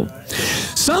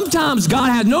 Sometimes God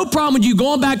has no problem with you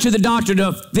going back to the doctor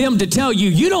to them to tell you,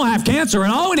 you don't have cancer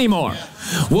at all anymore.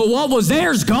 Well, what was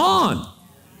there's gone.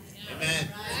 Amen.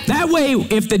 That way,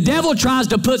 if the devil tries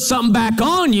to put something back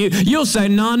on you, you'll say,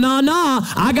 no.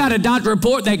 I got a doctor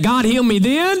report that God healed me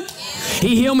then.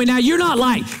 He healed me now. You're not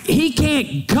like, he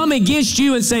can't come against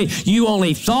you and say, you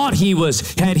only thought he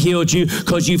had healed you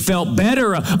because you felt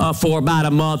better for about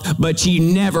a month, but you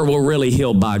never were really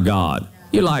healed by God.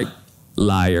 You're like,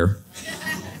 liar.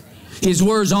 His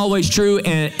word's always true,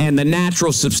 and the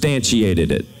natural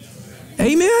substantiated it.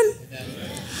 Amen?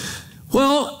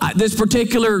 Well, this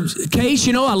particular case,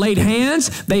 I laid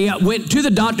hands. They went to the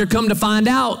doctor, come to find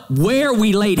out where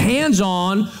we laid hands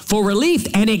on for relief.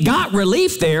 And it got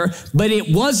relief there, but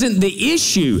it wasn't the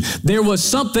issue. There was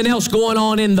something else going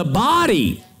on in the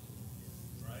body.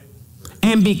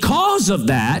 And because of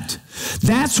that,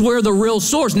 that's where the real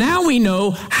source. Now we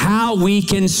know how we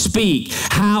can speak,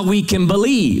 how we can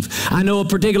believe. I know a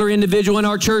particular individual in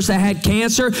our church that had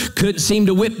cancer, couldn't seem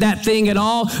to whip that thing at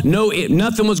all.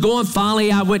 Nothing was going.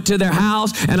 Finally, I went to their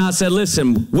house and I said,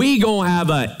 listen, we gonna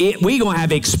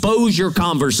have exposure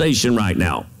conversation right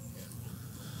now.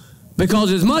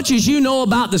 Because as much as you know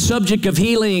about the subject of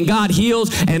healing and God heals,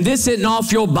 and this isn't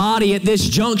off your body at this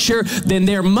juncture, then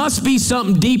there must be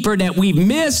something deeper that we've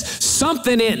missed,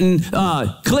 something isn't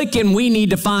clicking. We need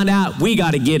to find out. We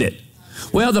got to get it.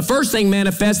 Well, the first thing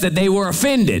manifests that they were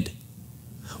offended.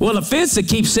 Well, offense that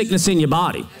keeps sickness in your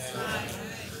body.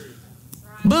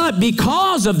 But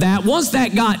because of that, once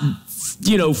that got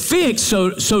fixed,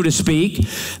 so to speak,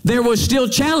 there was still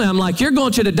challenge. I'm like, you're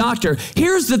going to the doctor.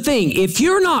 Here's the thing. If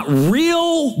you're not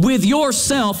real with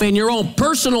yourself and your own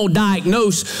personal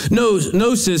diagnosis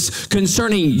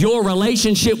concerning your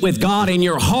relationship with God and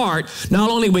your heart, not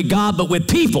only with God, but with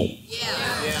people,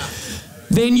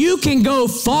 then you can go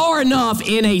far enough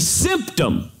in a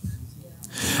symptom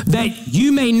that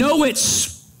you may know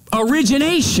its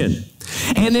origination,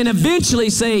 and then eventually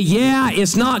say, yeah,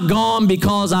 it's not gone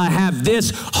because I have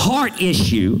this heart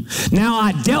issue. Now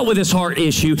I dealt with this heart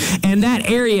issue, and that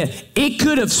area, it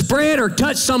could have spread or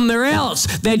touched somewhere else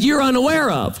that you're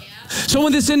unaware of. So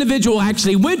when this individual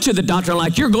actually went to the doctor,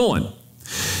 like, you're going,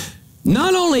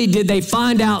 not only did they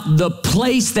find out the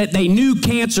place that they knew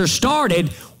cancer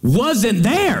started wasn't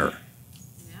there,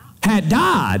 had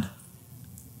died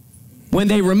when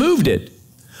they removed it,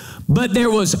 but there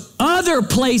was other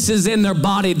places in their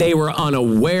body they were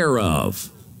unaware of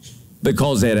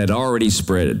because it had already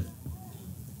spread.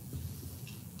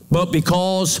 But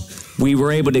because we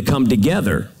were able to come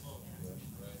together,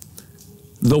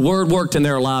 the word worked in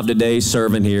their life today,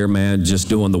 serving here, man, just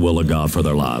doing the will of God for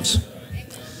their lives.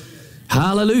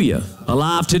 Hallelujah.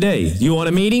 Alive today. You want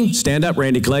a meeting? Stand up,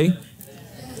 Randy Clay.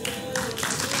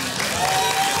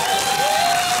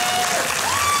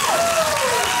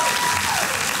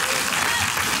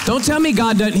 Don't tell me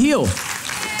God doesn't heal,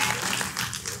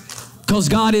 because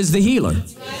God is the healer.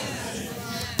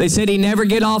 They said he never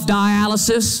get off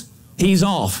dialysis. He's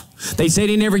off. They said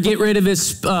he never get rid of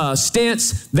his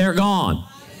stents. They're gone.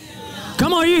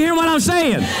 Come on, you hear what I'm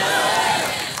saying?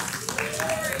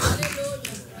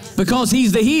 Because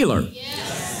he's the healer.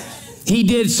 He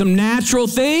did some natural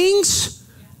things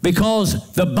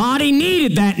because the body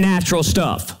needed that natural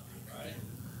stuff.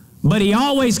 But he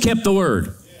always kept the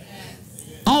word.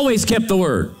 Always kept the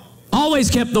word.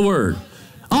 Always kept the word.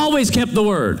 Always kept the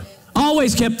word.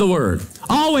 Always kept the word.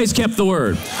 Always kept the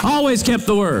word. Always kept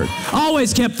the word.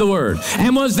 Always kept the word.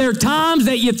 And was there times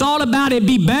that you thought about it'd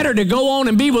be better to go on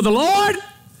and be with the Lord?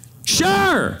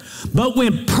 Sure. But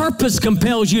when purpose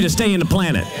compels you to stay in the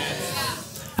planet,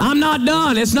 I'm not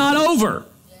done. It's not over.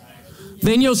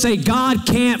 Then you'll say, God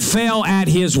can't fail at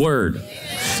his word.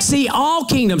 See, all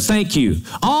kingdoms, thank you,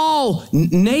 all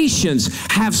nations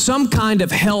have some kind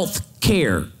of health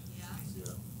care.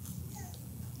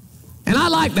 And I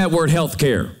like that word, health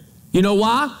care. You know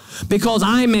why? Because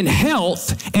I'm in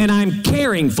health and I'm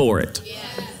caring for it.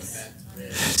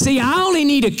 See, I only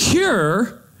need a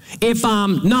cure if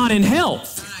I'm not in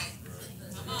health.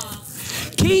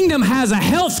 Kingdom has a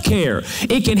health care.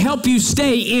 It can help you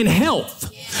stay in health.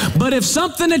 But if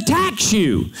something attacks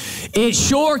you, it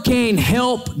sure can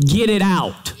help get it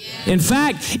out. In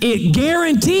fact, it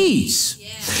guarantees.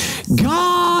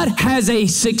 God has a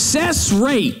success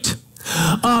rate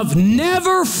of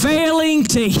never failing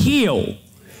to heal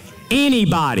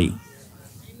anybody.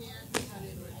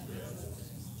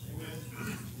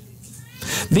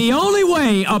 The only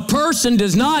way a person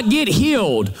does not get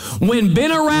healed when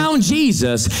been around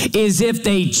Jesus is if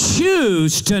they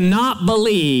choose to not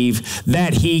believe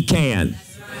that he can.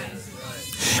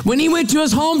 When he went to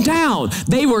his hometown,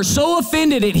 they were so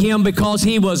offended at him because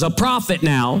he was a prophet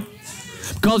now,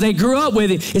 because they grew up with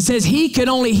it. It says he could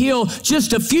only heal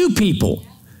just a few people.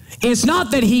 It's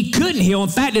not that he couldn't heal. In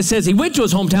fact, it says he went to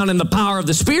his hometown in the power of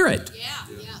the Spirit.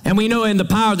 And we know in the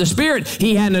power of the Spirit,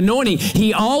 he had an anointing.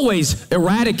 He always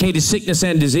eradicated sickness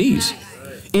and disease.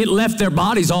 It left their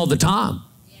bodies all the time.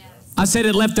 I said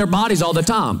it left their bodies all the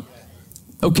time.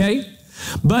 Okay?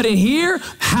 But in here,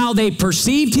 how they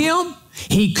perceived him,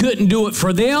 he couldn't do it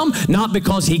for them, not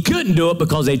because he couldn't do it,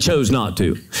 because they chose not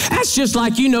to. That's just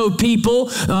like, you know,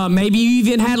 people, maybe you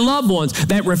even had loved ones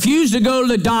that refused to go to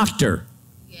the doctor.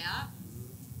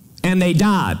 And they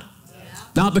died.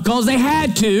 Not because they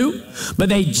had to, but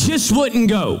they just wouldn't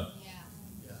go.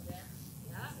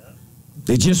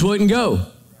 They just wouldn't go.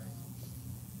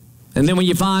 And then when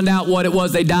you find out what it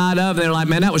was they died of, they're like,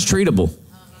 man, that was treatable.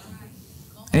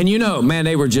 And you know, man,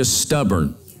 they were just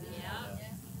stubborn.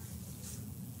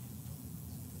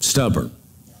 Stubborn.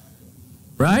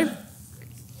 Right?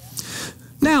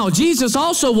 Now, Jesus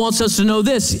also wants us to know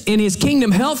this. In his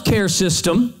kingdom healthcare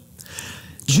system,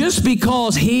 just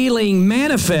because healing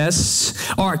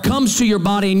manifests or comes to your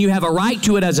body and you have a right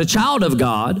to it as a child of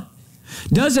God,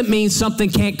 doesn't mean something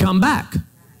can't come back.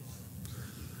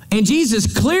 And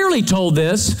Jesus clearly told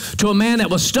this to a man that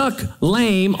was stuck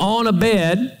lame on a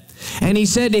bed. And he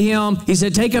said to him, he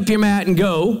said, take up your mat and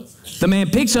go. The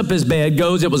man picks up his bed,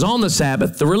 goes. It was on the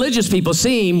Sabbath. The religious people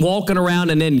see him walking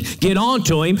around and then get on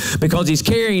to him because he's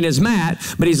carrying his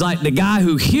mat. But he's like, the guy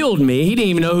who healed me, he didn't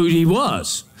even know who he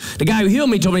was. The guy who healed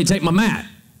me told me to take my mat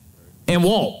and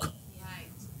walk.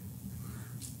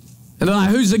 And they're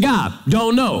like, who's the guy?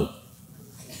 Don't know.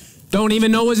 Don't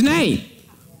even know his name.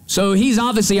 So he's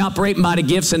obviously operating by the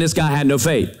gifts, and this guy had no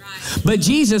faith. Right. But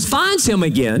Jesus finds him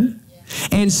again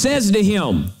and says to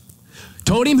him,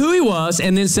 told him who he was,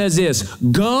 and then says this,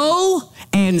 go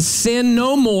and sin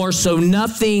no more so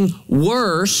nothing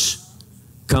worse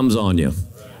comes on you.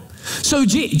 So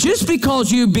just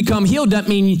because you become healed doesn't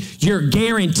mean you're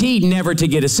guaranteed never to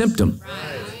get a symptom.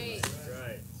 Right.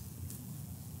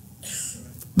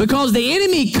 Because the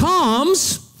enemy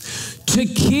comes to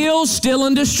kill, steal,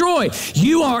 and destroy.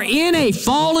 You are in a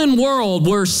fallen world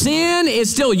where sin is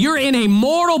still, you're in a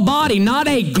mortal body, not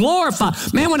a glorified.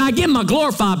 Man, when I get my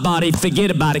glorified body,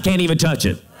 forget about it, can't even touch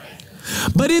it.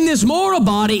 But in this mortal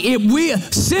body,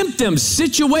 symptoms,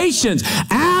 situations,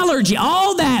 allergy,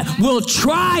 all that will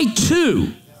try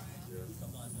to.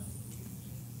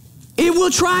 It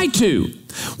will try to.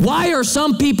 Why are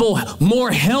some people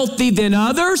more healthy than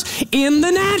others? In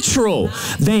the natural.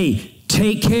 They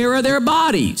take care of their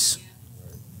bodies.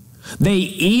 They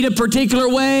eat a particular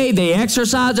way. They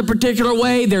exercise a particular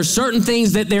way. There's certain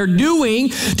things that they're doing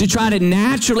to try to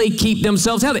naturally keep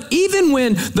themselves healthy. Even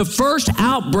when the first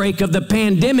outbreak of the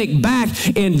pandemic back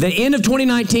in the end of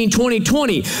 2019,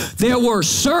 2020, there were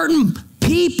certain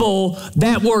people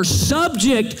that were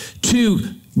subject to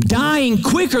dying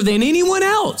quicker than anyone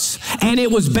else. And it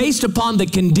was based upon the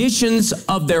conditions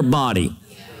of their body.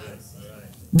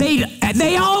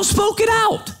 They all spoke it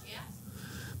out.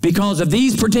 Because of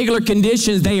these particular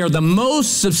conditions, they are the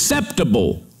most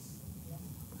susceptible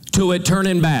to it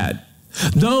turning bad.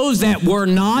 Those that were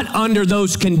not under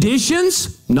those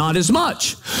conditions, not as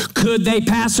much. Could they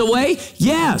pass away?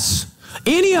 Yes.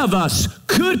 Any of us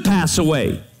could pass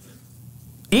away.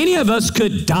 Any of us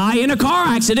could die in a car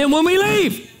accident when we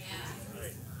leave.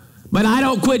 But I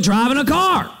don't quit driving a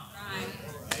car.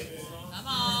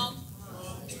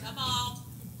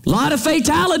 A lot of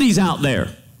fatalities out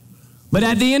there. But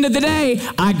at the end of the day,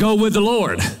 I go with the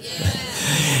Lord.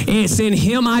 It's in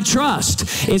Him I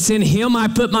trust. It's in Him I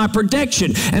put my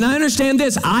protection. And I understand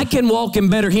this. I can walk in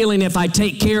better healing if I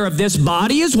take care of this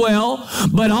body as well,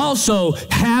 but also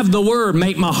have the Word.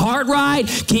 Make my heart right.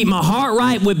 Keep my heart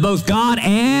right with both God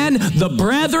and the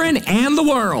brethren and the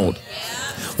world.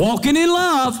 Walking in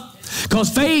love,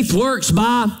 because faith works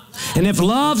by, and if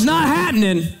love's not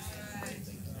happening,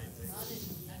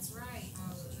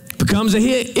 becomes a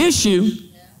issue.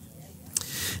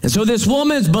 And so this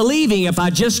woman's believing, if I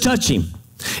just touch him,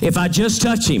 if I just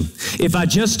touch him, if I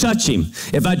just touch him,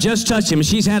 if I just touch him, and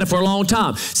she's had it for a long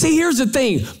time. See, here's the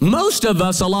thing. Most of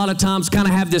us a lot of times kind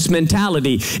of have this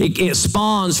mentality. It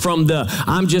spawns from the,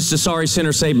 I'm just a sorry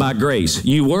sinner saved by grace.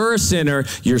 You were a sinner.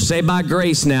 You're saved by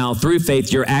grace now through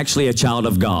faith. You're actually a child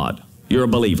of God. You're a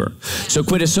believer. So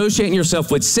quit associating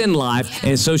yourself with sin life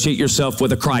and associate yourself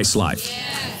with a Christ life.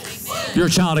 You're a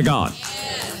child of God.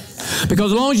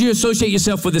 Because as long as you associate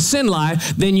yourself with the sin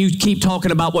life, then you keep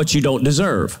talking about what you don't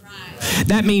deserve.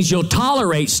 That means you'll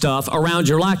tolerate stuff around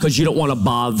your life because you don't want to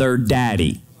bother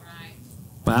daddy.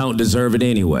 But I don't deserve it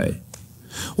anyway.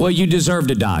 Well, you deserve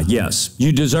to die, yes.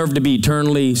 You deserve to be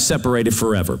eternally separated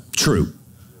forever. True.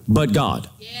 But God.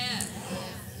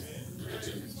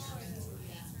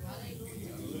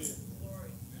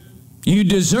 You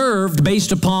deserved,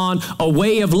 based upon a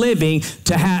way of living,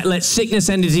 to let sickness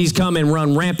and disease come and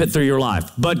run rampant through your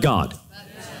life. But God.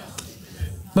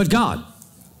 But God.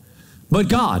 But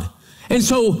God. And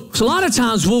so a lot of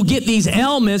times we'll get these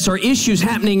ailments or issues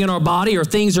happening in our body, or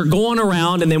things are going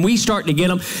around, and then we start to get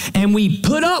them, and we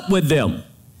put up with them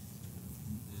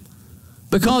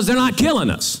because they're not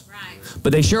killing us.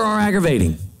 But they sure are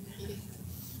aggravating.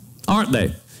 Aren't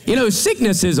they? You know,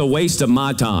 sickness is a waste of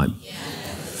my time.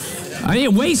 I mean,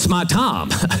 it wastes my time.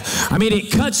 I mean,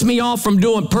 it cuts me off from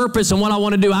doing purpose and what I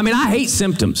want to do. I mean, I hate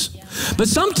symptoms. But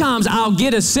sometimes I'll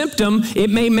get a symptom,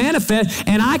 it may manifest,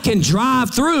 and I can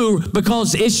drive through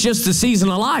because it's just the season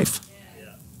of life.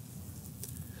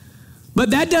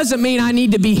 But that doesn't mean I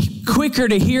need to be quicker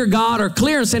to hear God or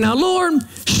clear and say, now, Lord,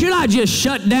 should I just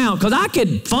shut down? Because I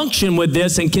could function with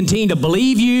this and continue to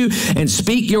believe you and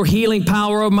speak your healing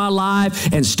power over my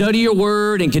life and study your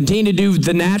word and continue to do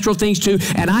the natural things too.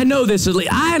 And I know this is,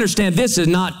 I understand this is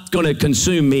not going to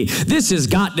consume me. This has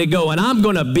got to go, and I'm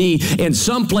going to be in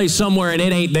some place somewhere and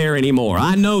it ain't there anymore.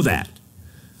 I know that.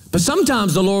 But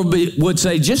sometimes the Lord would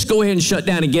say, just go ahead and shut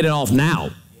down and get it off now.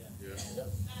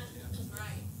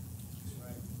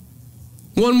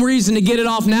 One reason to get it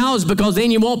off now is because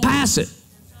then you won't pass it.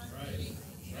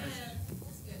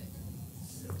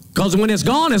 Because when it's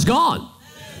gone, it's gone.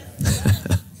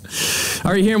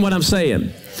 Are you hearing what I'm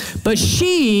saying? But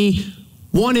she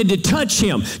wanted to touch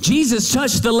him. Jesus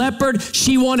touched the leopard.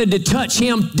 She wanted to touch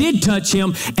him, did touch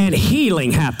him, and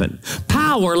healing happened.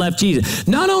 Power left Jesus.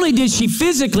 Not only did she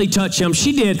physically touch him,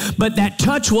 she did, but that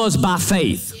touch was by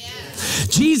faith.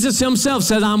 Jesus himself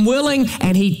said, I'm willing,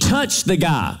 and he touched the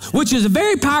guy, which is a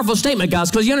very powerful statement, guys,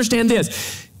 because you understand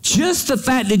this. Just the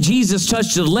fact that Jesus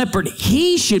touched the leopard,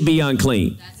 he should be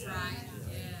unclean. That's right.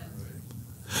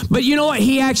 Yeah. But you know what?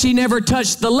 He actually never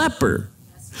touched the leper.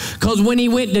 Because when he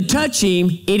went to touch him,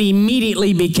 it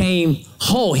immediately became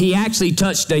whole. He actually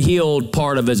touched the healed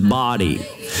part of his body.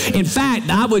 In fact,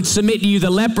 I would submit to you,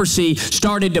 the leprosy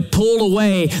started to pull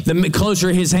away the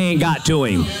closer his hand got to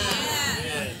him.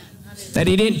 That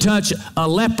he didn't touch a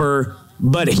leper,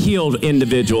 but a healed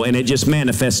individual, and it just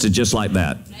manifested just like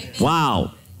that.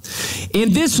 Wow.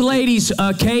 In this lady's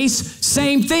case,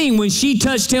 same thing. When she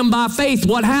touched him by faith,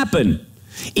 what happened?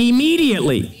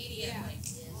 Immediately.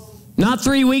 Not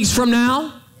 3 weeks from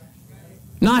now.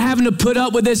 Not having to put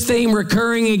up with this thing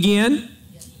recurring again.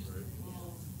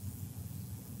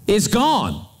 It's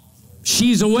gone.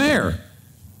 She's aware.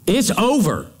 It's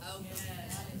over.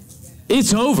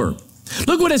 It's over.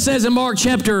 Look what it says in Mark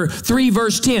chapter 3,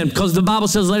 verse 10, because the Bible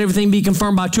says, let everything be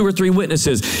confirmed by 2 or 3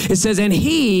 witnesses. It says, and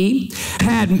he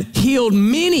had healed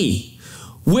many,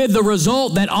 with the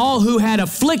result that all who had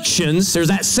afflictions, there's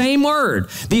that same word.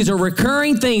 These are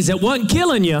recurring things that wasn't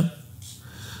killing you,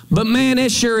 but man,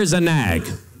 it sure is a nag.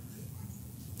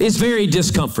 It's very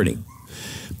discomforting.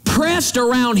 Pressed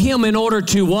around him in order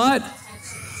to what?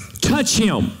 Touch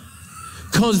him.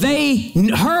 Because they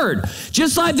heard,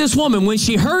 just like this woman, when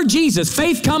she heard Jesus,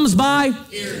 faith comes by.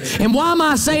 And why am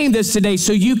I saying this today?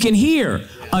 So you can hear.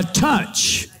 A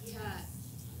touch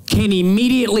can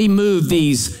immediately move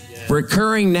these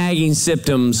recurring nagging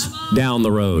symptoms down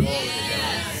the road.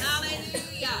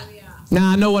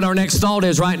 Now, I know what our next thought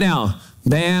is right now.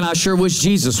 Man, I sure wish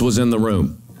Jesus was in the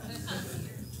room.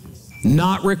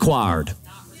 Not required.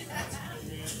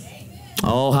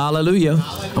 Oh, hallelujah.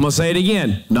 I'm going to say it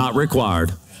again. Not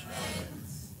required.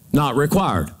 Not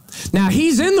required. Now,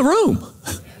 he's in the room.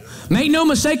 Make no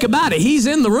mistake about it. He's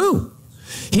in the room.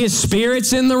 His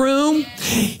Spirit's in the room.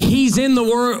 He's in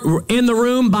the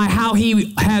room by how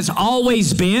he has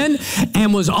always been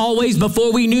and was always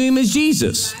before we knew him as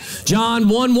Jesus. John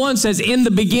 1:1 says, in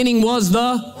the beginning was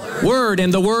the Word,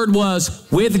 and the Word was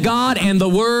with God, and the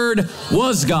Word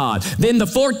was God. Then the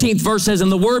 14th verse says,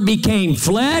 and the Word became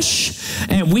flesh,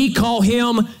 and we call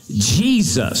him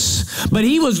Jesus. But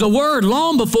he was the Word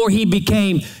long before he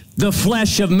became the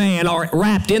flesh of man, or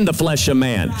wrapped in the flesh of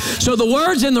man. So the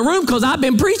Word's in the room because I've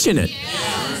been preaching it.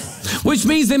 Which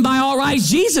means then by all rights,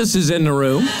 Jesus is in the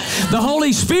room. The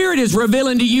Holy Spirit is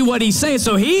revealing to you what he's saying.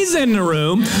 So he's in the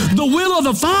room. The will of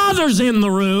the Father's in the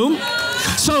room.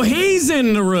 So he's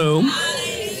in the room.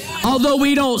 Although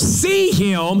we don't see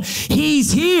him,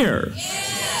 he's here.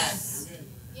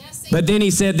 But then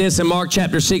he said this in Mark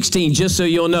chapter 16, just so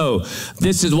you'll know,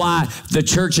 this is why the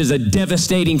church is a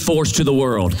devastating force to the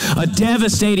world. A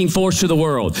devastating force to the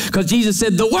world. Because Jesus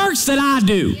said, the works that I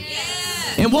do.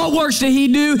 And what works did he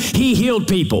do? He healed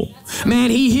people. Man,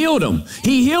 he healed them.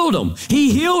 He healed them.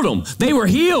 He healed them. They were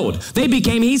healed. They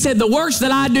became, he said, the works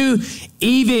that I do,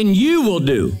 even you will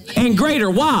do. And greater.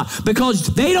 Why?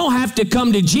 Because they don't have to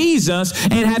come to Jesus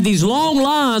and have these long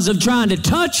lines of trying to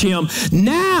touch him.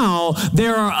 Now,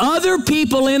 there are other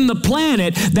people in the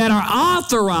planet that are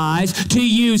authorized to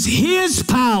use his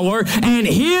power and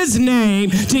his name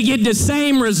to get the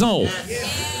same result.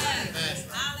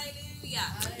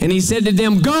 And he said to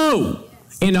them, go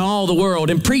into all the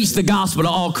world and preach the gospel to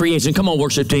all creation. Come on,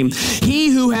 worship team. He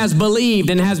who has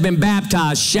believed and has been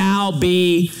baptized shall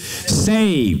be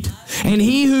saved. And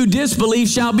he who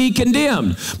disbelieves shall be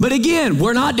condemned. But again,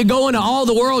 we're not to go into all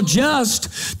the world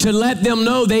just to let them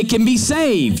know they can be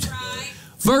saved.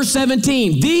 Verse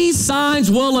 17, these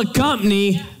signs will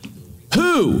accompany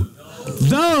who?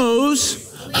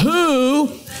 Those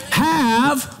who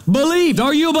have believed.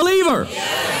 Are you a believer?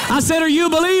 Yes. I said, are you a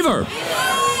believer?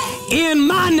 Yes. In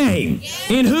my name.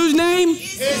 In whose name?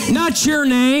 Not your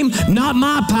name, not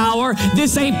my power.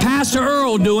 This ain't Pastor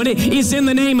Earl doing it. It's in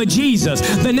the name of Jesus,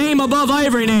 the name above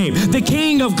every name, the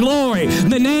King of glory,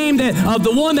 the name of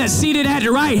the one that's seated at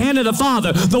the right hand of the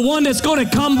Father, the one that's going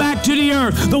to come back to the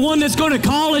earth, the one that's going to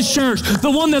call his church,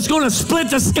 the one that's going to split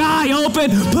the sky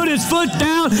open, put his foot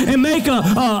down, and make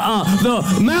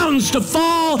the mountains to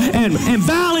fall and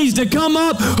valleys to come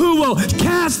up, who will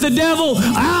cast the devil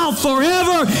out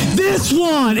forever. This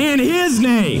one in his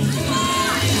name.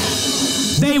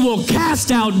 They will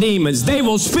cast out demons. They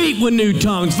will speak with new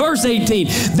tongues. Verse 18,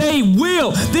 they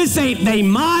will. This ain't they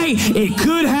might. It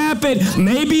could happen.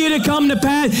 Maybe it'll come to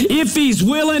pass if he's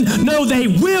willing. No, they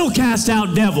will cast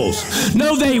out devils.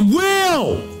 No, they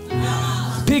will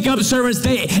pick up serpents.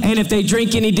 And if they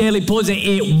drink any deadly poison,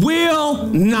 it will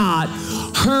not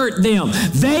hurt them.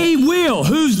 They will.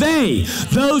 Who's they?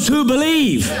 Those who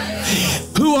believe,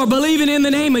 who are believing in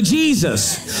the name of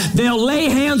Jesus. They'll lay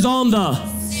hands on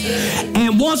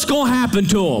and what's going to happen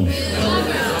to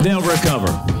them? They'll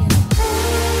recover.